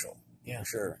beneficial. Yeah, for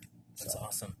sure. That's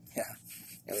awesome. Yeah,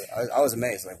 I was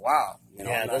amazed. Like, wow.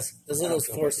 Those are those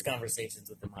forced conversations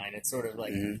with the mind. It sort of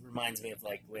like reminds me of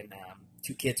like when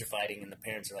two kids are fighting and the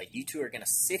parents are like, "You two are going to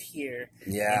sit here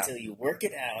until you work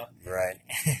it out." Right.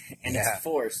 And it's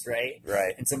forced, right?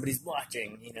 Right. And somebody's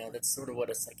watching. That's sort of what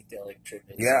a psychedelic trip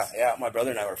is. Yeah. My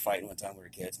brother and I were fighting one time when we were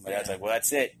kids. My dad's like, "Well,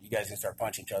 that's it. You guys can start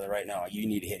punching each other right now. You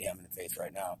need to hit him in the face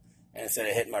right now." And instead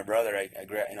of hitting my brother, I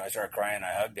started crying.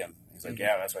 I hugged him. He's like,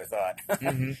 "Yeah, that's what I thought."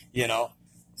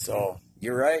 So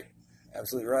you're right,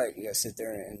 absolutely right. You got to sit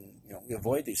there and we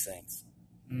avoid these things.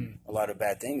 A lot of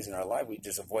bad things in our life. We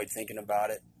just avoid thinking about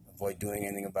it, avoid doing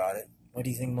anything about it. What do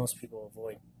you think most people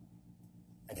avoid?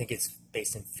 I think it's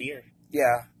based in fear.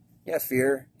 Yeah,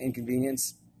 fear,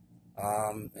 inconvenience,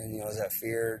 and is that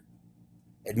fear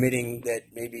admitting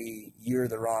that maybe you're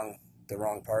the wrong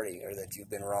party, or that you've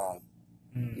been wrong.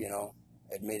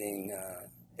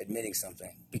 Admitting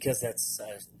something. Because that's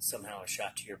somehow a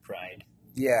shot to your pride.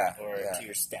 Yeah. Or to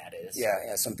your status.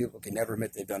 Yeah. Some people can never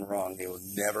admit they've done wrong. They will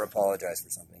never apologize for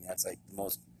something. That's like the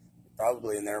most,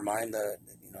 probably in their mind,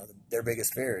 their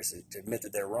biggest fear is to admit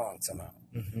that they're wrong somehow.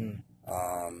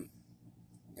 And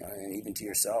even to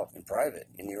yourself in private,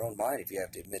 in your own mind, if you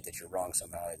have to admit that you're wrong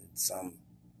somehow, it's some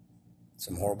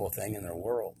horrible thing in their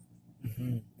world.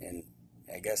 And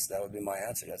I guess that would be my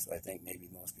answer. That's what I think maybe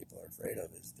most people are afraid of,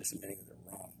 is just admitting that they're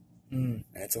wrong. And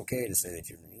it's okay to say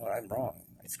that I'm wrong.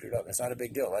 I screwed up. It's not a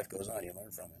big deal. Life goes on. You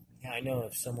learn from it. Yeah, I know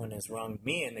if someone has wronged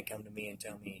me and they come to me and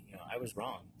tell me, I was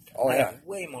wrong. Oh, I yeah. have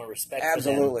way more respect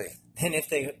Absolutely. for them than if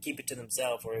they keep it to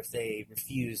themselves or if they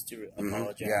refuse to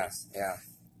apologize. Yeah.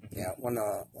 Yeah. One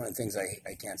of the things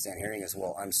I can't stand hearing is,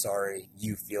 well, I'm sorry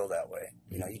you feel that way.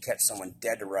 You catch someone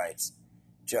dead to rights,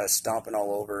 just stomping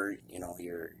all over,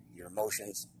 your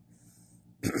emotions,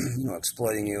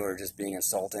 exploiting you or just being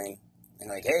insulting. And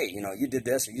like, hey, you did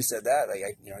this or you said that.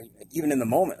 Like, even in the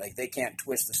moment, like they can't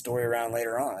twist the story around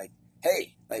later on. Like,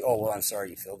 hey, like, oh, well, I'm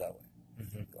sorry you feel that way.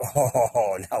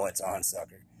 Oh, now it's on,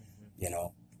 sucker. Yeah,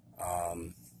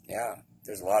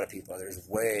 there's a lot of people. There's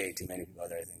way too many people out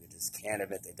there, I think, that just can't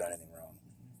admit they've done anything wrong.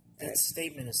 That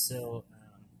statement is so,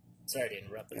 sorry to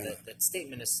interrupt, but that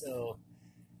statement is so,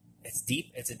 it's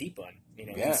deep. It's a deep one.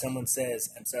 When someone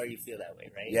says, I'm sorry you feel that way,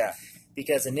 right? Yeah.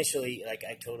 Because initially, like,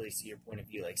 I totally see your point of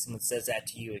view. Like, someone says that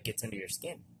to you, it gets under your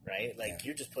skin, right? Like,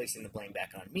 you're just placing the blame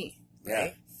back on me,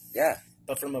 right? Yeah.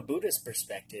 But from a Buddhist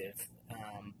perspective,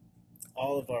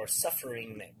 all of our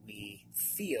suffering that we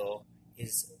feel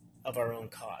is of our own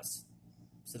cause.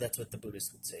 So that's what the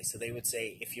Buddhists would say. So they would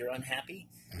say, if you're unhappy,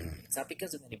 it's not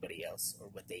because of anybody else or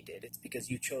what they did. It's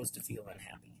because you chose to feel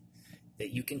unhappy.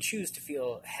 That you can choose to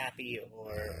feel happy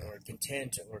or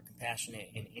content or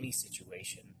compassionate in any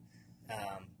situation.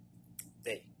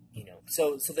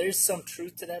 So there's some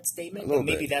truth to that statement, but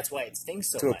maybe that's why it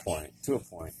stings so much. To a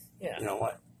point. Yeah. You know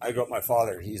what? I grew up. My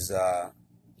father. He's a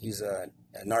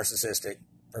narcissistic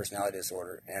personality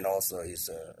disorder, and also he's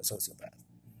a sociopath.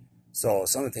 So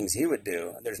some of the things he would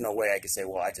do, there's no way I could say,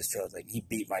 well, I just chose. Like, he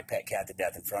beat my pet cat to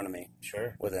death in front of me.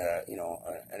 Sure. With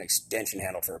an extension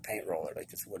handle for a paint roller, like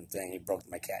this wooden thing. He broke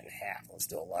my cat in half. I was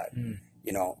still alive.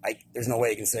 There's no way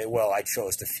you can say, well, I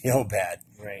chose to feel bad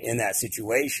in that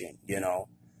situation.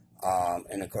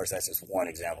 And of course that's just one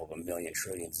example of a million,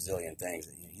 trillion, zillion things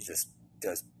that he just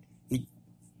does.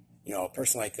 A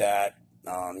person like that,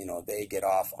 they get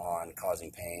off on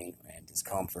causing pain and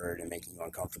discomfort and making you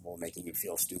uncomfortable, making you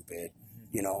feel stupid.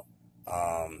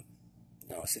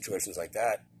 Situations like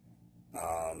that.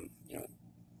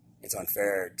 It's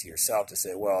unfair to yourself to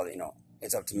say, well,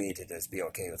 it's up to me to just be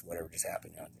okay with whatever just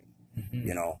happened.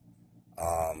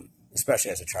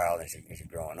 Especially as a child, as you're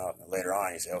growing up. And later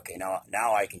on, you say, okay,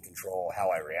 now I can control how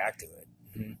I react to it.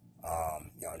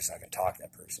 I'm just not going to talk to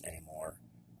that person anymore.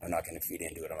 I'm not going to feed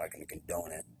into it. I'm not going to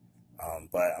condone it.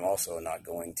 But I'm also not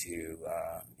going to,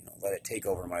 let it take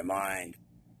over my mind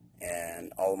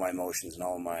and all of my emotions and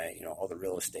all of my, all the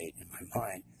real estate in my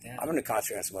mind. Yeah. I'm going to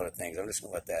concentrate on some other things. I'm just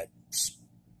going to let that,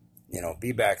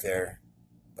 be back there,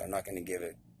 but I'm not going to give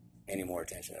it any more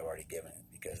attention than I've already given it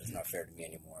because it's not fair to me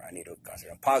anymore. I need to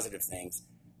concentrate on positive things.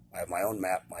 I have my own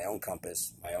map, my own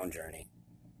compass, my own journey.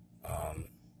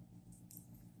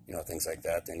 Things like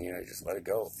that. Then just let it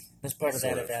go. That's part of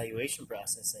that evaluation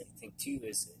process, I think, too,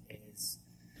 is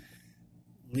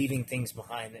leaving things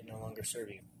behind that no longer serve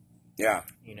you. Yeah.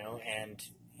 And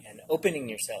opening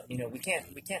yourself. We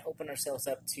can't open ourselves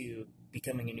up to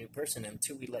becoming a new person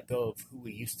until we let go of who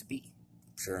we used to be.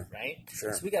 Sure. Right?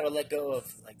 Sure. So we got to let go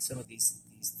of like some of these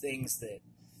things that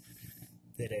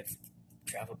have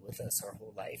traveled with us our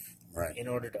whole life, right? In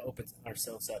order to open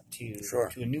ourselves up to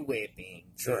a new way of being,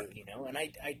 sure. And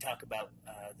I talk about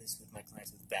this with my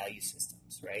clients with value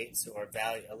systems, right? So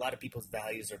a lot of people's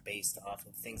values are based off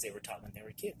of things they were taught when they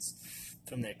were kids,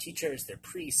 from their teachers, their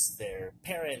priests, their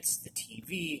parents, the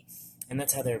TV, and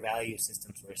that's how their value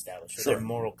systems were established, or their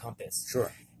moral compass.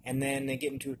 Sure. And then they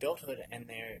get into adulthood, and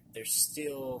they're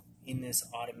still in this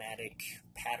automatic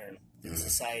pattern that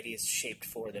society has shaped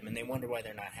for them, and they wonder why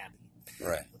they're not happy.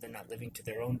 Right. Well, they're not living to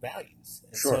their own values.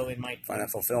 And sure. So in my find that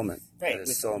fulfillment. Right. That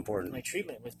is so important. My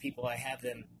treatment with people, I have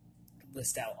them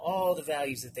list out all the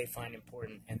values that they find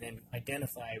important, and then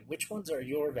identify which ones are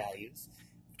your values,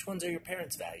 which ones are your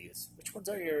parents' values, which ones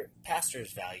are your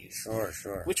pastor's values.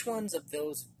 Sure. Which ones of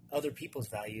those other people's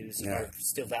values are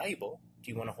still valuable?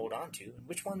 Do you want to hold on to? And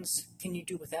which ones can you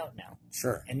do without now?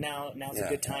 Sure. And now's a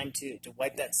good time to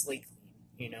wipe that slate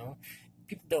clean,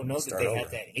 People don't know that they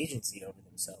have that agency over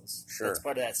themselves. Sure. That's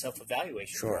part of that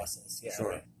self-evaluation process. Yeah.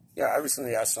 Sure. Yeah, I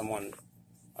recently asked someone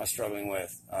I was struggling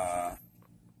with, I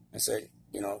said,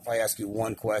 if I ask you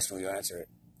one question, will you answer it?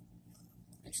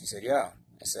 And she said, yeah.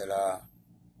 I said,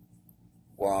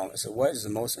 what is the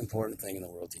most important thing in the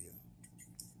world to you?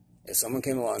 If someone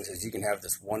came along and says, you can have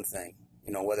this one thing,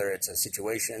 whether it's a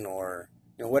situation or,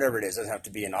 whatever it is, it doesn't have to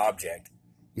be an object,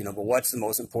 but what's the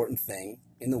most important thing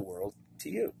in the world to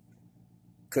you?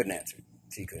 Couldn't answer.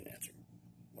 She couldn't answer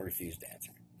or refused to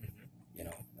answer.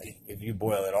 Mm-hmm. If you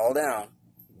boil it all down,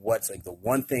 what's like the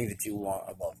one thing that you want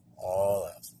above all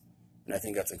else? And I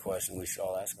think that's a question we should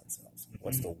all ask ourselves. Mm-hmm.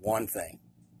 What's the one thing,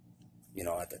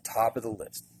 at the top of the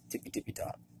list, tippy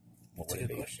top? What would it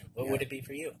be? Question. What would it be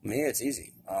for you? Me, it's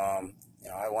easy.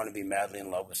 I want to be madly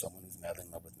in love with someone who's madly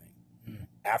in love with me. Mm-hmm.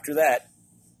 After that,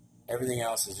 everything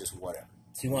else is just whatever.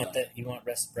 So you want you want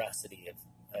reciprocity of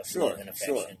love and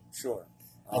affection. Sure.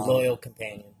 A loyal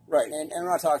companion. Right, and I'm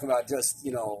not talking about just,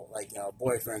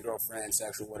 boyfriend, girlfriend,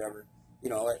 sexual, whatever.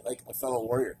 Like a fellow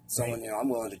warrior. Someone, I'm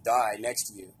willing to die next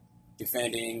to you,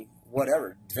 defending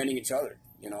each other,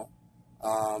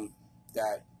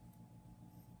 that,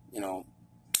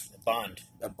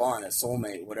 a bond, a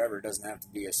soulmate, whatever. It doesn't have to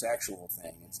be a sexual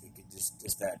thing. It could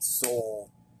just that soul,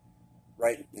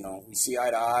 right? We see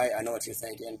eye to eye. I know what you're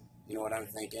thinking. You know what I'm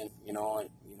thinking.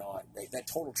 That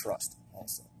total trust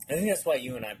also. I think that's why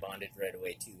you and I bonded right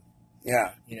away too.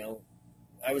 Yeah.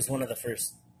 I was one of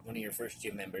your first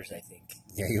gym members, I think.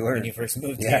 Yeah, you were. When you first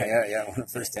moved here. Yeah. One of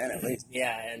the first 10 at least.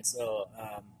 Yeah, and so,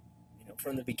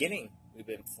 from the beginning, we've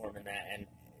been forming that, and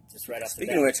just right off the bat.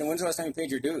 Speaking of which, when's the last time you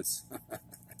paid your dues?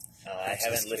 I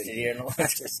haven't lifted here in a while.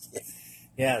 Just kidding.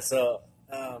 Yeah, so,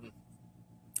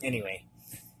 anyway,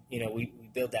 we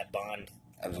build that bond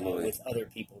with other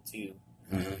people too.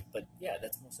 Mm-hmm. But yeah,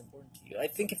 that's most important to you. I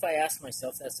think if I asked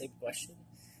myself that same question,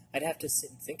 I'd have to sit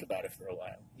and think about it for a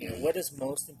while. What is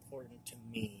most important to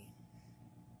me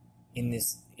in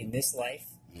this life?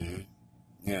 Mm-hmm.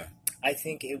 Yeah. I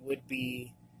think it would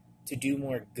be to do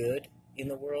more good in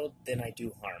the world than I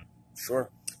do harm. Sure.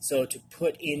 So to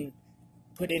put in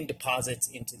deposits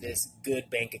into this good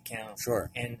bank account. Sure.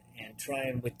 And try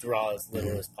and withdraw as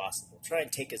little as possible. Try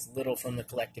and take as little from the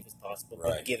collective as possible,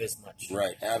 but give as much.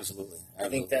 Right. Absolutely. I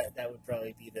think that would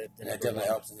probably be the that definitely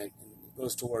helps, and it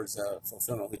goes towards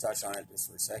fulfillment. We touched on it just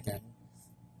for a second.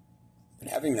 Mm-hmm. But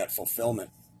having that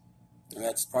fulfillment, and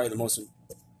that's probably the most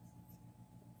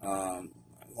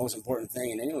important thing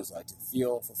in anyone's life, to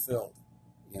feel fulfilled.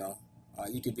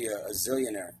 You could be a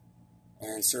zillionaire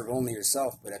and serve only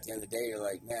yourself, but at the end of the day, you're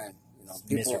like, man,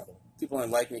 people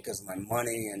don't like me because of my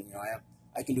money, and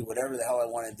I can do whatever the hell I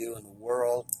want to do in the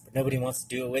world. But nobody wants to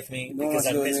do it with me because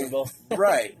I'm miserable.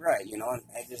 Right. And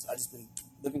I just been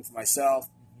living for myself.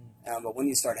 Mm-hmm. But when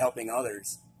you start helping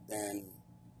others, then,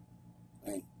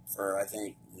 for I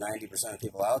think 90% of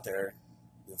people out there,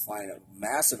 you'll find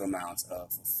massive amounts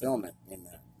of fulfillment in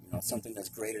that. Mm-hmm. Something that's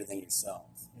greater than yourself.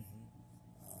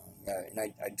 Mm-hmm. And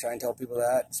I try and tell people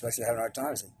that, especially having a hard time.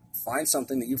 Like, find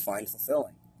something that you find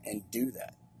fulfilling and do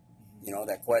that. You know,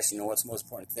 that question, you know, what's the most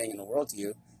important thing in the world to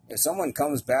you? If someone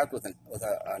comes back with an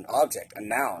object, a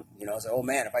noun, you know, say, oh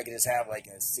man, if I could just have like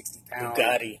a 60-pound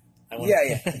Bugatti. I want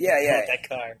that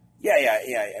car.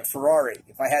 A Ferrari.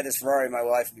 If I had this Ferrari, my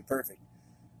life would be perfect.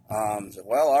 So,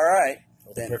 well, all right.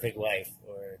 Or the perfect wife,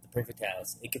 or the perfect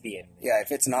house. It could be anything. Yeah,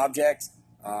 if it's an object,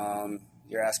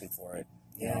 you're asking for it.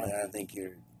 Yeah. You know, I think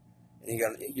you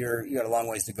got a long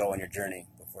ways to go on your journey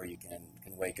before you can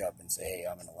wake up and say, hey,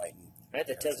 I'm an enlightened. Right,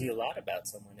 that tells you a lot about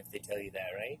someone if they tell you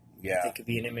that, right? Yeah. They could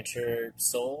be an immature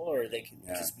soul, or they could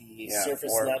just be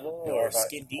surface level, or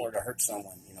skin deep. Or to hurt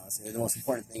someone, you know. So the most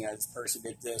important thing is this person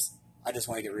did this, I just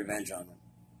want to get revenge on them.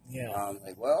 Yeah.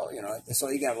 Like, well, you know, so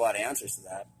you can have a lot of answers to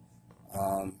that.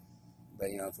 But,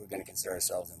 you know, if we're going to consider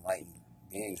ourselves enlightened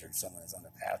beings or someone that's on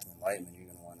the path to enlightenment, you're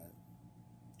going to want to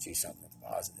achieve something that's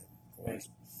positive, of course. Right.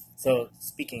 So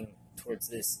speaking towards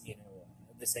this, you know,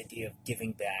 this idea of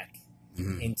giving back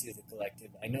into the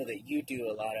collective, I know that you do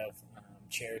a lot of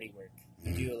charity work.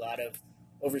 You do a lot of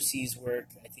overseas work,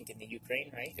 I think in the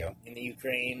Ukraine, right? Yeah. In the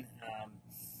Ukraine,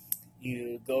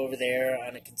 you go over there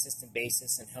on a consistent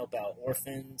basis and help out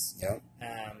orphans. Yeah.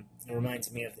 It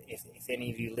reminds me of, if any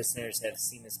of you listeners have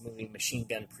seen this movie Machine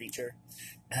Gun Preacher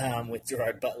with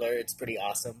Gerard Butler, it's pretty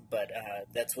awesome. But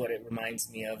that's what it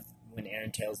reminds me of when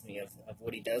Aaron tells me of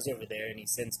what he does over there, and he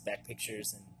sends back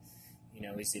pictures, and you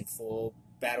know, he's in full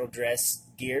battle dress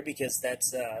gear because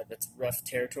that's rough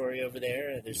territory over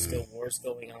there. There's still wars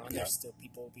going on. There's still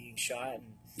people being shot,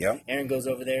 and Aaron goes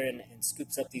over there and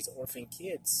scoops up these orphan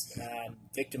kids,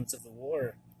 victims of the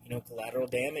war, you know, collateral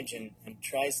damage, and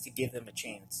tries to give them a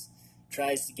chance,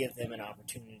 tries to give them an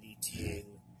opportunity to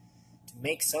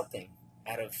make something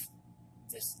out of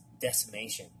this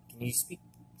decimation. Can you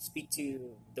speak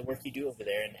to the work you do over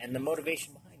there and the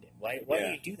motivation behind it? Why do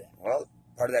you do that? Well,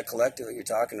 part of that collective that you're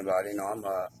talking about, you know, I'm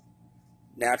a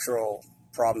natural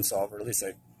problem solver. At least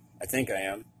I think I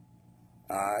am.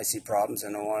 I see problems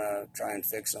and I want to try and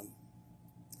fix them.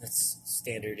 That's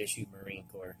standard issue Marine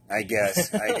Corps. I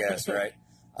guess, right.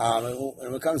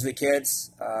 When it comes to the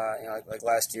kids, you know, like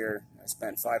last year, I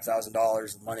spent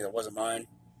 $5,000 of money that wasn't mine,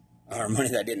 or money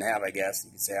that I didn't have, I guess.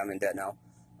 You could say I'm in debt now.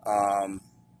 And,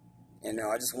 you know,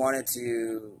 I just wanted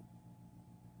to,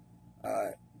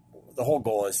 the whole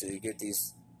goal is to get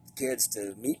these kids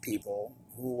to meet people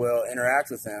who will interact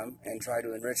with them and try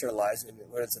to enrich their lives,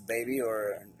 whether it's a baby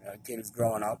or a kid who's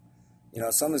growing up. You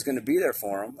know, someone's going to be there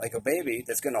for them, like a baby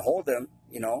that's going to hold them,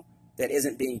 you know, that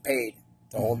isn't being paid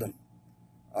to hold them.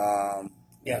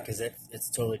 Because it's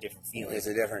a totally different feeling. It's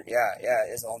a different,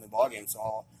 it's a whole new ballgame.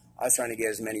 So I was trying to get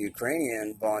as many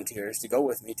Ukrainian volunteers to go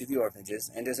with me to the orphanages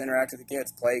and just interact with the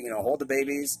kids, play, you know, hold the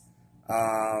babies,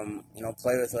 you know,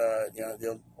 play with, you know,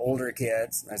 the older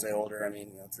kids. When I say older, I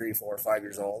mean, you know, 3, 4, 5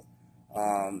 years old.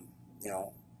 You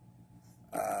know,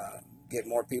 get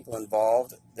more people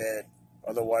involved that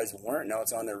otherwise weren't. Now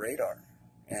it's on their radar.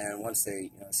 And once they,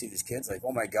 you know, see these kids, like,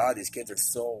 oh my God, these kids are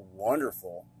so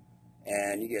wonderful.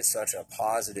 And you get such a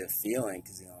positive feeling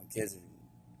because, you know, kids are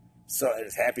so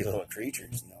happy little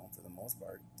creatures, you know, for the most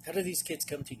part. How do these kids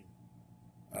come to you?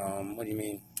 What do you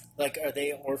mean? Like, are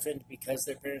they orphaned because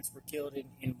their parents were killed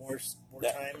in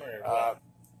wartime, or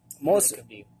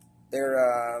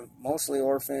they're mostly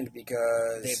orphaned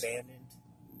because they abandoned.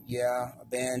 Yeah,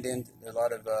 abandoned. There's a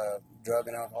lot of drug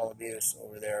and alcohol abuse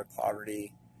over there,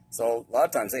 poverty. So a lot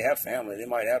of times they have family. They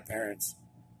might have parents.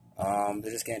 They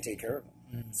just can't take care of them.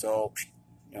 Mm-hmm. So,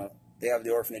 you know, they have the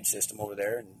orphanage system over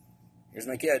there, and here's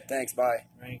my kid. Thanks, bye.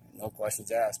 Right. No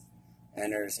questions asked.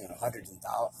 And there's, you know, hundreds of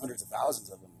thousands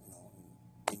of them, you know,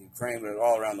 in Ukraine, but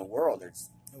all around the world.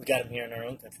 We got them here in our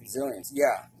own country. Zillions.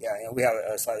 Yeah. You know, we have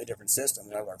a slightly different system.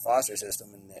 We have our foster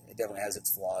system, and it definitely has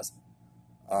its flaws.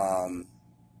 But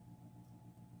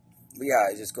yeah,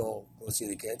 I just go see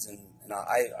the kids, and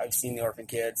I've seen the orphan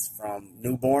kids from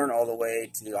newborn all the way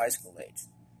to high school age,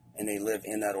 and they live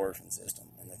in that orphan system.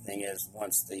 And the thing is,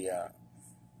 once they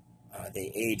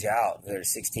age out, they're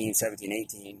 16, 17,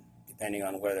 18, depending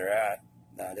on where they're at,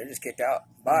 they're just kicked out.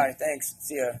 Bye, thanks,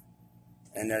 see ya.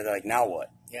 And they're like, now what?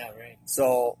 Yeah, right.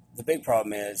 So the big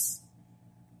problem is,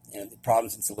 you know, the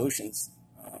problems and solutions.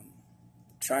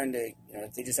 Trying to, you know,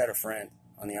 if they just had a friend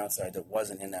on the outside that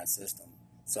wasn't in that system,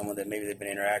 someone that maybe they've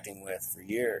been interacting with for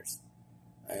years.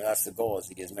 And that's the goal, is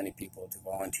to get as many people to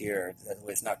volunteer. That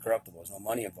way it's not corruptible. There's no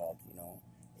money involved, you know.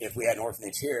 If we had an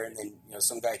orphanage here and then, you know,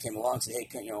 some guy came along and said, hey,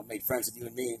 you know, made friends with you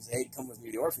and me and said, hey, come with me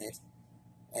to the orphanage.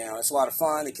 And, you know, it's a lot of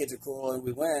fun. The kids are cool. And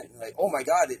we went, and like, oh my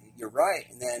God, you're right.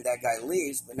 And then that guy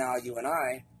leaves, but now you and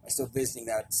I are still visiting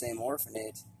that same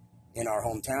orphanage in our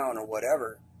hometown or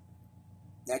whatever.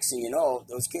 Next thing you know,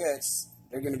 those kids,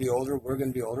 they're going to be older. We're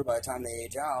going to be older. By the time they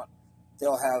age out,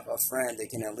 they'll have a friend that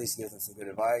can at least give them some good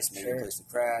advice, maybe a place to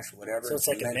crash, whatever. So it's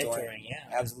like a mentoring, yeah.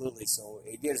 Absolutely. So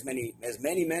you get as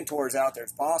many mentors out there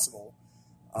as possible.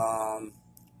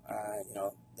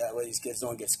 That way these kids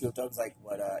don't get scooped up. It's like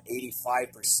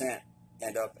 85%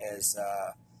 end up as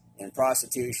in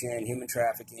prostitution, human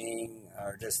trafficking,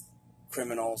 or just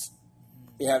criminals.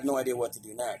 They have no idea what to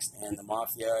do next, and the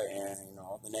mafia and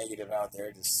all the negative out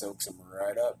there just soaks them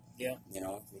right up. Yeah.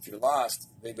 If you're lost,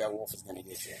 Big Bad Wolf is going to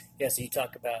get you. Yeah. So you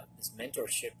talk about this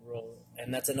mentorship role,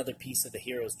 and that's another piece of the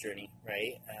hero's journey,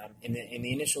 right? In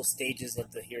the initial stages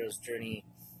of the hero's journey,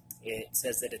 it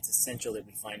says that it's essential that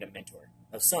we find a mentor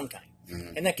of some kind.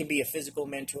 Mm-hmm. And that can be a physical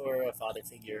mentor, a father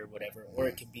figure, whatever, or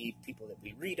it could be people that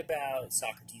we read about,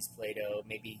 Socrates, Plato,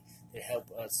 maybe that help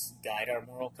us guide our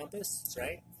moral compass,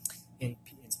 right? In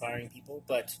inspiring people.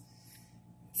 But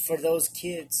for those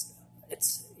kids,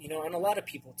 it's, and a lot of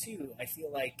people too, I feel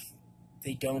like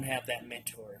they don't have that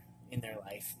mentor in their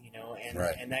life,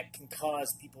 and that can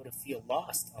cause people to feel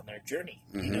lost on their journey.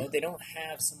 Mm-hmm. They don't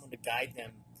have someone to guide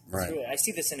them through it. I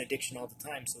see this in addiction all the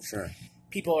time. So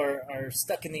people are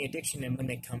stuck in the addiction, and when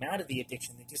they come out of the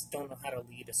addiction, they just don't know how to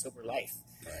lead a sober life.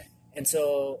 Right. And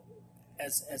so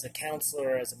as a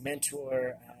counselor, as a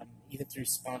mentor, even through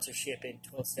sponsorship and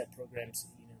 12-step programs,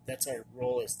 that's our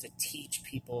role, is to teach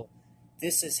people,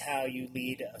 this is how you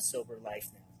lead a sober life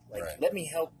now. Let me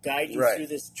help guide you through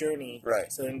this journey,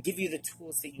 so and give you the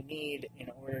tools that you need in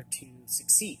order to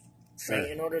succeed,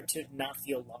 in order to not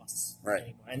feel lost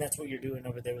anymore. And that's what you're doing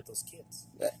over there with those kids.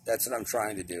 That's what I'm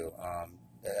trying to do.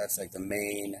 That's like the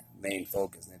main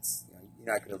focus. And it's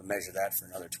you're not going to be able to measure that for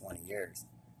another 20 years.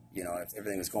 If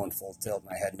everything was going full tilt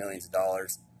and I had millions of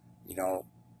dollars, you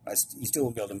still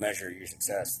won't be able to measure your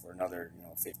success for another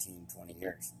 15, 20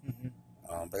 years. Mm-hmm.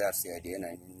 But that's the idea, and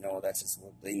I know that's just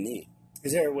what they need.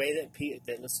 Is there a way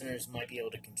that listeners might be able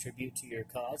to contribute to your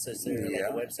cause? Is there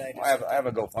a website? I have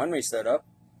a GoFundMe set up.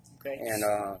 Okay. And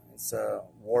it's a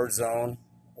Warzone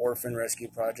Orphan Rescue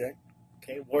Project.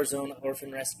 Okay, Warzone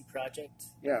Orphan Rescue Project.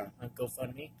 Yeah. On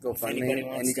GoFundMe.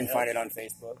 GoFundMe, and you can find it on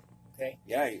Facebook. Okay.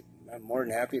 Yeah, I'm more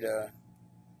than happy to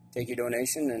take your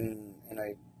donation, and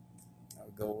I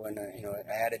would go and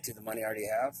add it to the money I already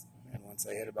have, and once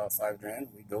I hit about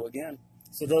 $5,000, we go again.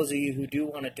 So those of you who do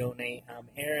want to donate,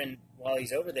 Aaron, while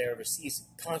he's over there overseas,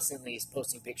 constantly is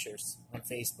posting pictures on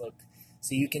Facebook,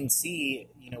 so you can see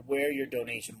where your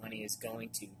donation money is going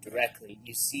to directly.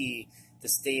 You see the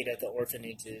state of the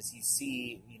orphanages. You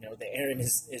see that Aaron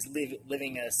is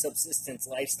living a subsistence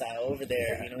lifestyle over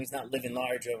there. Yeah. He's not living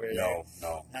large over there.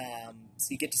 No. So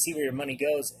you get to see where your money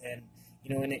goes, and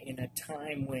in a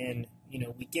time when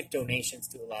we give donations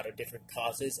to a lot of different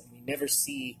causes, and we never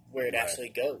see where it actually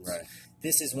goes. Right.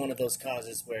 This is one of those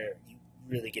causes where you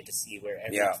really get to see where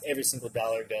every single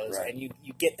dollar goes, and you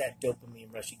get that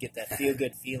dopamine rush, you get that feel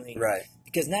good feeling,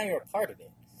 because now you're a part of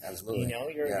it. Absolutely.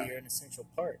 You're an essential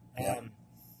part. Yeah.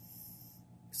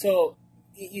 So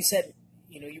you said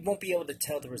you won't be able to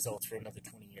tell the results for another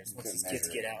 20 years once these kids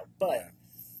get out, but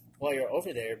while you're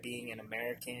over there, being an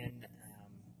American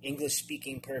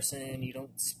English-speaking person, you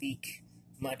don't speak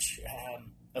much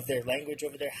of their language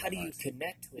over there. How do you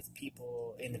connect with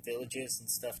people in the villages and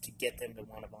stuff to get them to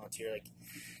want to volunteer?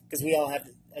 Because we all have,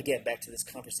 again, back to this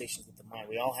conversation with the mind,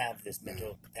 we all have this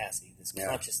mental capacity, this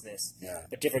consciousness,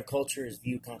 but different cultures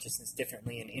view consciousness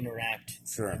differently and interact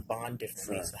and bond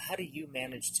differently. So how do you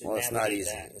manage to navigate it's not easy.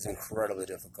 that? It's incredibly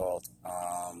difficult.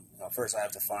 First I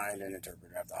have to find an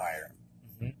interpreter. I have to hire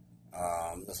him.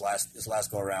 Mm-hmm. This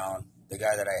last go-around, the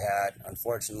guy that I had,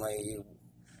 unfortunately, he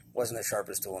wasn't the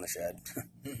sharpest tool in the shed.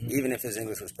 Mm-hmm. Even if his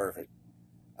English was perfect,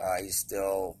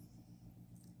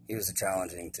 he was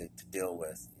challenging to deal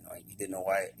with. He didn't know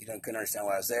why. He couldn't understand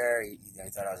why I was there. He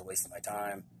thought I was wasting my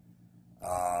time.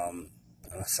 I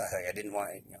was like, I didn't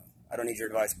want. I don't need your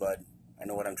advice, bud. I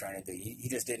know what I'm trying to do. He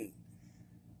just didn't.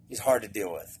 He's hard to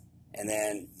deal with. And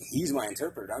then he's my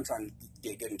interpreter. I'm trying to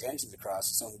get good intentions across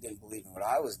to someone who didn't believe in what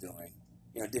I was doing.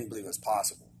 Didn't believe it was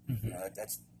possible. Mm-hmm.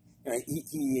 That's.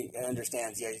 He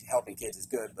understands. Yeah, helping kids is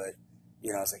good, but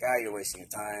it's like, you're wasting your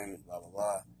time. Blah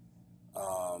blah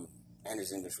blah. And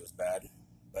his English was bad.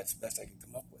 But it's the best I could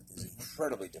come up with. It's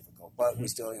incredibly difficult. But we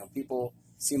still, people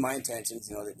see my intentions.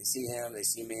 They see him, they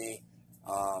see me.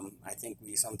 I think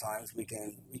sometimes we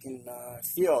can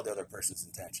feel the other person's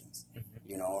intentions,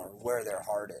 or where their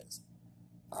heart is.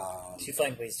 So you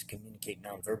find ways to communicate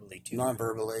non-verbally too.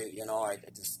 Non-verbally, I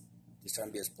just try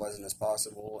to be as pleasant as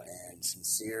possible and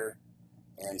sincere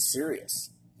and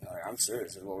serious. I'm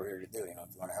serious. This is what we're here to do. If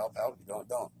you want to help, help. If you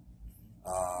don't.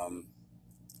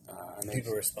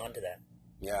 People respond to that.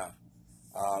 Yeah.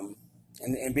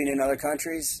 and being in other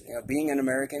countries, being an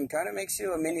American kind of makes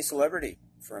you a mini celebrity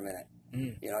for a minute.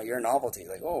 You're a novelty.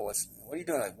 Like, oh, what are you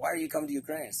doing? Like, why are you coming to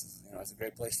Ukraine? It's a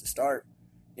great place to start.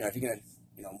 If you're gonna,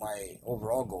 my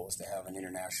overall goal is to have an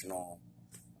international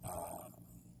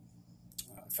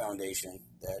foundation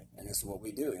and this is what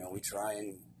we do. We try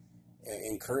and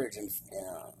encourage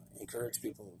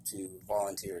people to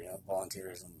volunteer.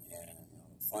 Volunteerism and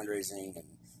fundraising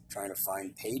and trying to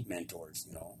find paid mentors.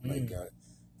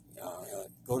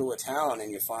 Go to a town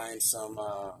and you find some.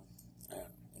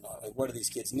 Like, what do these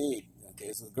kids need?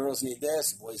 Okay, so the girls need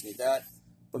this, the boys need that,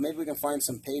 but maybe we can find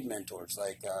some paid mentors,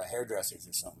 like hairdressers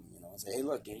or something. Say, hey,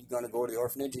 look, you're going to go to the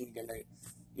orphanage and you're going to,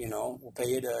 we'll pay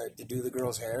you to do the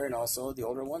girls' hair, and also the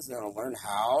older ones, they're going to learn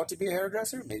how to be a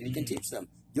hairdresser. Maybe you can teach them.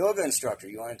 Yoga instructor,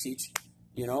 you want to teach,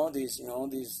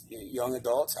 these young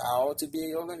adults how to be a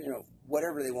yoga,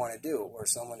 whatever they want to do, or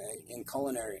someone in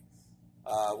culinary.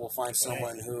 We'll find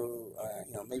someone who,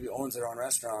 maybe owns their own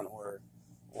restaurant or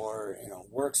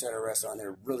works at a restaurant.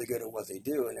 They're really good at what they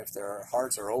do, and if their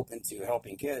hearts are open to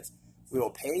helping kids, we will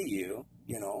pay you,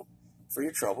 for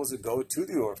your troubles to go to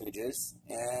the orphanages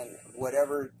and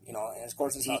whatever, and of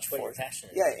course it's not what you're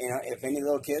passionate about. Yeah, if any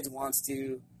little kids wants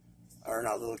to, or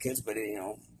not little kids, but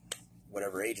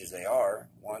whatever ages they are,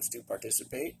 wants to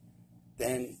participate,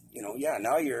 then now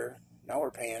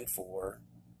we're paying for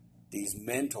these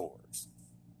mentors.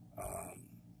 I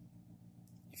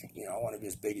want to be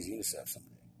as big as UNICEF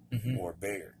someday, or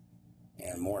bigger,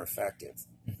 and more effective,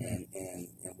 and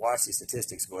watch these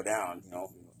statistics go down.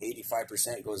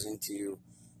 85% goes into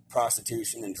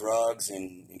prostitution and drugs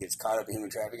and gets caught up in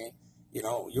human trafficking.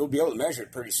 You'll be able to measure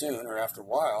it pretty soon or after a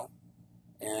while,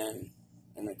 and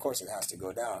of course it has to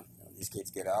go down. These kids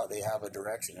get out; they have a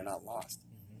direction; they're not lost.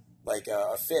 Like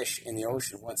a fish in the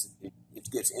ocean, once it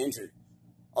gets injured,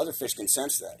 other fish can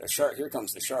sense that. A shark, here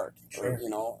comes the shark. Sure.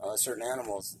 Or certain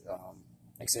animals,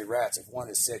 like say rats, if one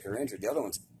is sick or injured, the other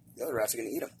rats are going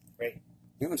to eat them. Right.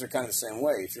 Humans are kind of the same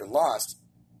way. If you're lost,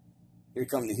 here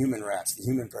come the human rats, the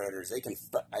human predators.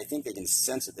 I think they can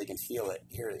sense it. They can feel it.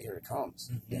 Here it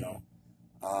comes.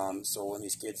 So when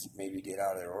these kids maybe get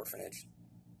out of their orphanage,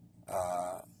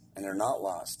 and they're not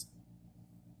lost,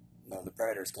 the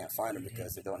predators can't find them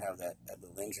because they don't have that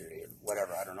little injury or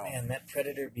whatever. I don't know. And that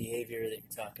predator behavior that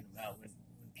you're talking about, when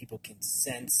people can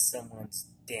sense someone's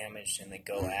damaged and they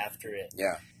go after it.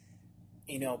 Yeah.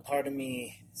 Part of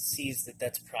me sees that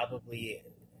that's probably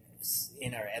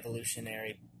in our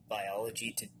evolutionary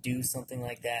biology to do something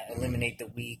like that, eliminate the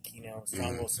weak,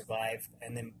 strong will survive,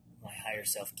 and then my higher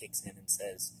self kicks in and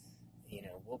says,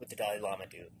 what would the Dalai Lama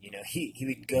do? He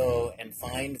would go and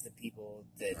find the people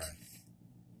that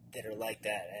are like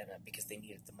that, and because they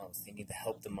need it the most, they need the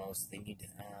help the most, they need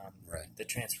the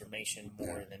transformation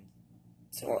more than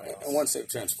someone else. And once they've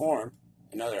transformed,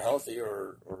 and now they're healthy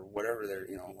or whatever, they're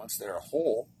once they're a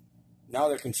whole, now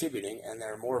they're contributing and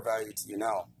they're more value to you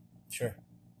now. Sure.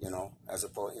 As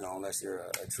opposed, unless you're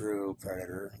a true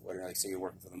predator, whether like say you're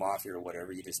working for the mafia or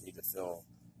whatever, you just need to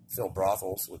fill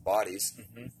brothels with bodies.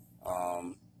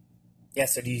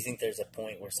 So do you think there's a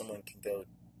point where someone can go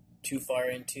too far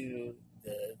into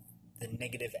the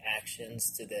negative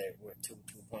actions to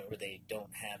a point where they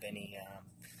don't have any?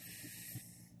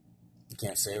 You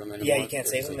can't save them anymore. Yeah, you can't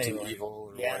save them anymore. Too evil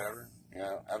or whatever.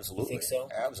 Yeah, absolutely. You think so?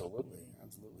 Absolutely.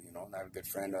 And I have a good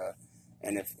friend.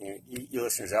 And if you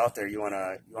listeners out there, you want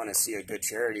to see a good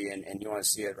charity and you want to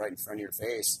see it right in front of your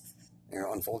face,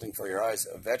 unfolding for your eyes.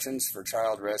 Veterans for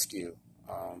Child Rescue.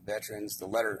 Veterans,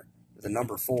 the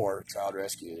number 4, Child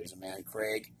Rescue. There's a man,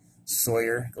 Craig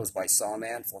Sawyer, goes by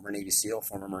Sawman, former Navy SEAL,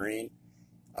 former Marine.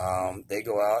 They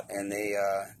go out and they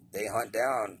hunt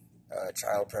down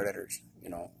child predators,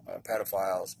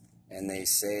 pedophiles, and they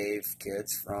save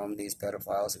kids from these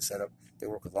pedophiles. They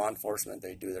work with law enforcement.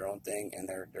 They do their own thing, and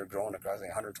they're growing across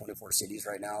 124 cities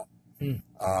right now.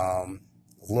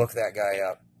 Look that guy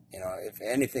up. If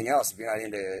anything else, if you're not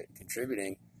into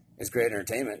contributing, it's great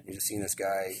entertainment. You've just seen this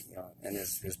guy, and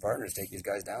his partners take these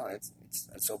guys down. It's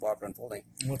a soap opera unfolding.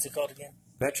 What's it called again?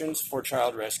 Veterans for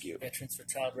Child Rescue. Veterans for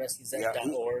Child Rescue. Is that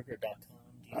 .org or .com?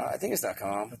 I think it's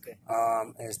 .com. Okay.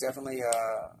 And it's definitely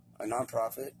a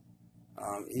nonprofit.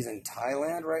 He's in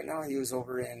Thailand right now. He was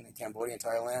over in Cambodia and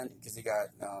Thailand because he got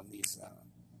these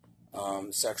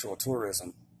sexual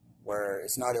tourism, where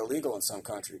it's not illegal in some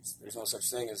countries. There's no such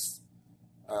thing as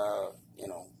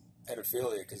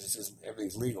pedophilia because it's just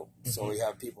everything's legal. So we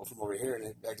have people from over here, and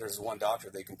in fact, there's one doctor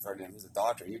they confronted him. He's a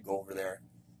doctor. He'd go over there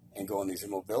and go in these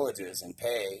remote villages and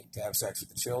pay to have sex with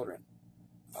the children.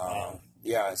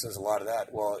 Yeah, so there's a lot of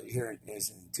that. Well, here is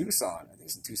in Tucson. I think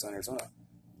it's in Tucson, Arizona.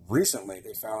 Recently,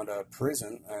 they found a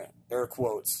prison, air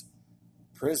quotes,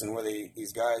 prison where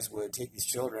these guys would take these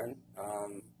children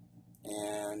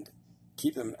and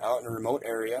keep them out in a remote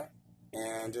area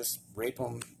and just rape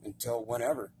them until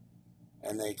whenever.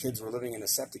 And the kids were living in a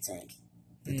septic tank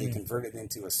that they converted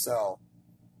into a cell.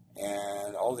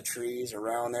 And all the trees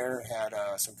around there had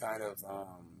some kind of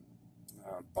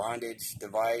bondage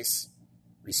device,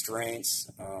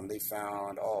 restraints. They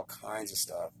found all kinds of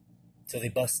stuff. So they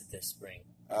busted this spring.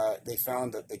 They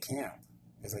found the camp.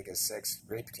 It's like a sex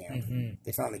rape camp.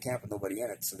 They found the camp with nobody in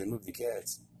it, so they moved the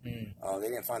kids. They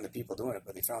didn't find the people doing it,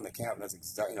 but they found the camp, and that's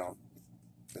exactly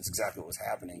what was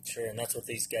happening. Sure, and that's what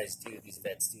these guys do, these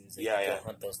vets do, is they go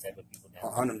hunt those type of people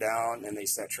down. Hunt them down, and they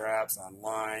set traps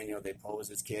online. They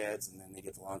pose as kids, and then they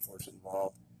get the law enforcement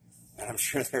involved. And I'm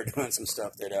sure they're doing some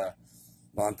stuff that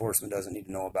law enforcement doesn't need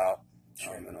to know about.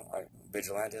 Sure.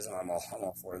 Vigilantism, I'm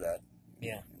all for that.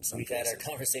 Yeah, we've had our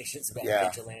conversations about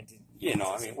vigilante.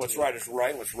 What's right is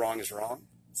right, what's wrong is wrong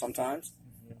sometimes.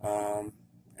 And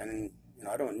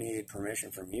I don't need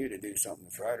permission from you to do something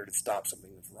that's right or to stop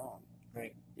something that's wrong.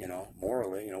 Right.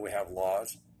 Morally, we have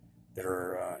laws that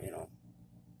are,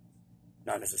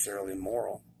 not necessarily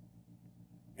moral.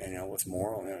 And, what's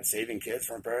moral? Saving kids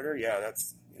from a predator? Yeah,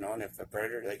 that's, and if a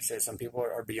predator, like you say, some people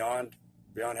are beyond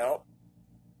help,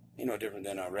 different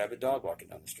than a rabid dog walking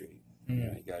down the street.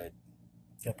 You got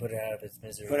to put it out of its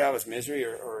misery. Put out its misery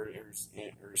or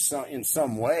in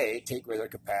some way take away their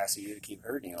capacity to keep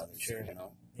hurting others. Sure.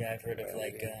 Yeah, I've heard of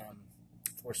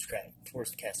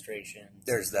forced castration.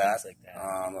 There's that. Like that.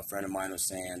 A friend of mine was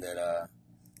saying that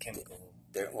chemical.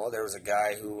 There was a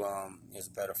guy who is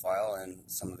a pedophile, and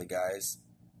some of the guys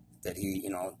that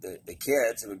the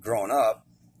kids who had grown up,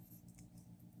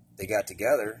 they got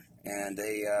together and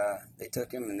they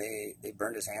took him and they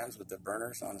burned his hands with the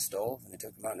burners on the stove, and they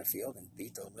took him out in the field and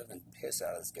beat the living piss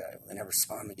out of this guy. Well, they never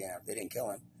saw him again. They didn't kill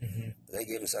him, but they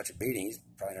gave him such a beating. He's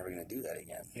probably never going to do that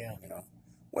again. Yeah.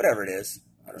 Whatever it is,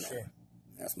 I don't know. Sure.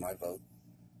 That's my vote,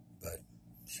 but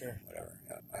sure, whatever.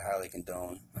 Yeah, I highly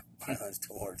condone violence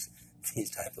towards these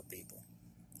type of people.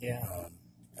 Yeah,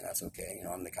 and that's okay.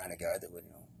 I'm the kind of guy that would,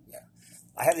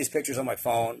 I have these pictures on my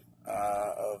phone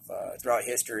of throughout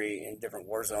history in different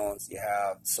war zones. You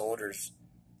have soldiers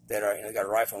that are, got a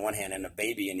rifle in one hand and a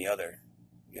baby in the other.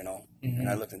 And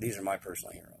I looked at these are my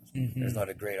personal heroes. There's a lot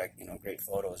of great, great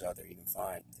photos out there you can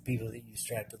find. The people that you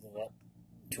strive to live up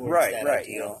towards. Right.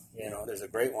 Ideal. There's a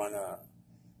great one.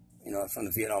 From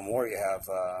the Vietnam War, you have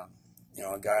a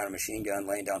guy on a machine gun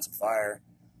laying down some fire,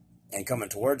 and coming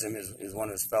towards him is one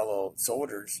of his fellow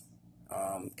soldiers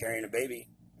carrying a baby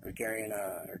or carrying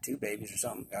or two babies or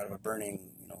something out of a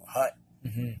burning hut,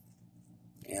 and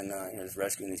just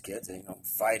rescuing these kids and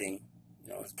fighting,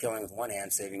 killing with one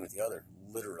hand, saving with the other,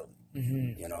 literally,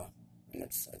 and I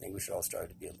think we should all strive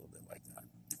to be a little bit like that.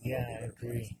 Yeah,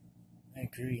 I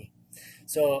agree.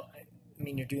 So,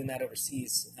 you're doing that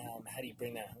overseas. How do you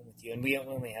bring that home with you? And we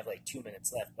only have like 2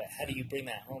 minutes left, but how do you bring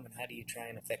that home, and how do you try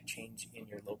and affect change in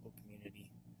your local community?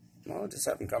 Well, just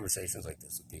having conversations like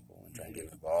this with people and trying to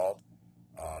get involved.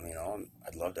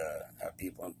 I'd love to have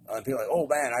people like, oh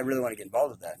man, I really want to get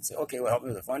involved with that, and say, okay, well, help me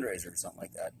with a fundraiser or something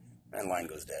like that. And line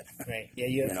goes dead. Right. Yeah.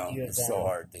 You have it's so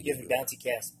hard. You have a bouncy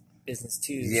cast business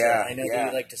too. Yeah. So I know that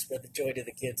you like to spread the joy to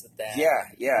the kids with that. Yeah.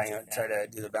 Try to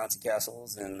do the bouncy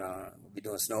castles, and we'll be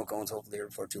doing snow cones hopefully here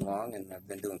before too long. And I've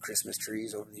been doing Christmas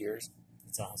trees over the years.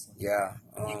 That's awesome. Yeah.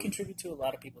 You contribute to a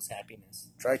lot of people's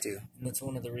happiness. Try to. And that's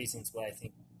one of the reasons why I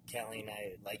think Callie and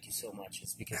I like you so much,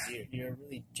 is because you're a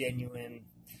really genuine,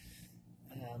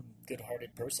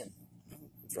 good-hearted person.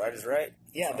 Right is right.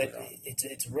 Yeah, but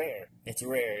it's rare. It's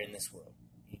rare in this world,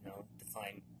 to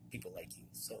find people like you.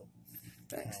 So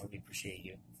thanks. We appreciate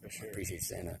you for sure. I appreciate you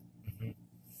saying that.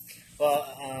 Well,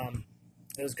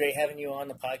 it was great having you on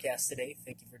the podcast today.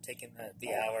 Thank you for taking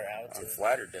the hour out. I'm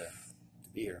flattered to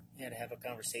be here. Yeah, to have a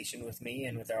conversation with me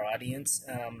and with our audience.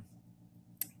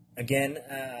 Again,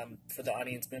 for the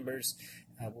audience members,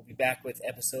 we'll be back with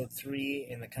episode 3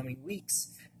 in the coming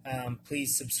weeks.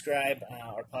 Please subscribe.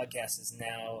 Our podcast is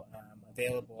now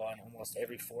available on almost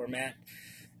every format.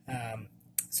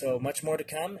 So much more to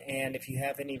come. And if you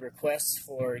have any requests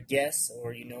for guests,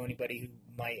 or anybody who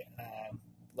might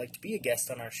like to be a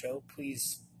guest on our show,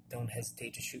 please don't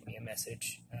hesitate to shoot me a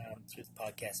message through the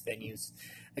podcast venues.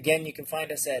 Again, you can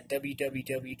find us at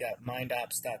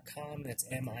www.mindops.com. That's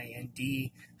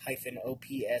mind-ops.com.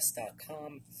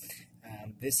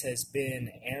 This has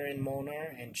been Aaron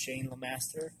Molnar and Shane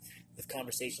Lemaster with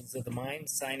Conversations of the Mind,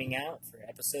 signing out for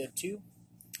episode 2.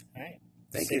 All right.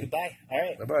 Thank you. Say goodbye. All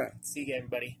right. Bye-bye. See you,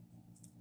 everybody.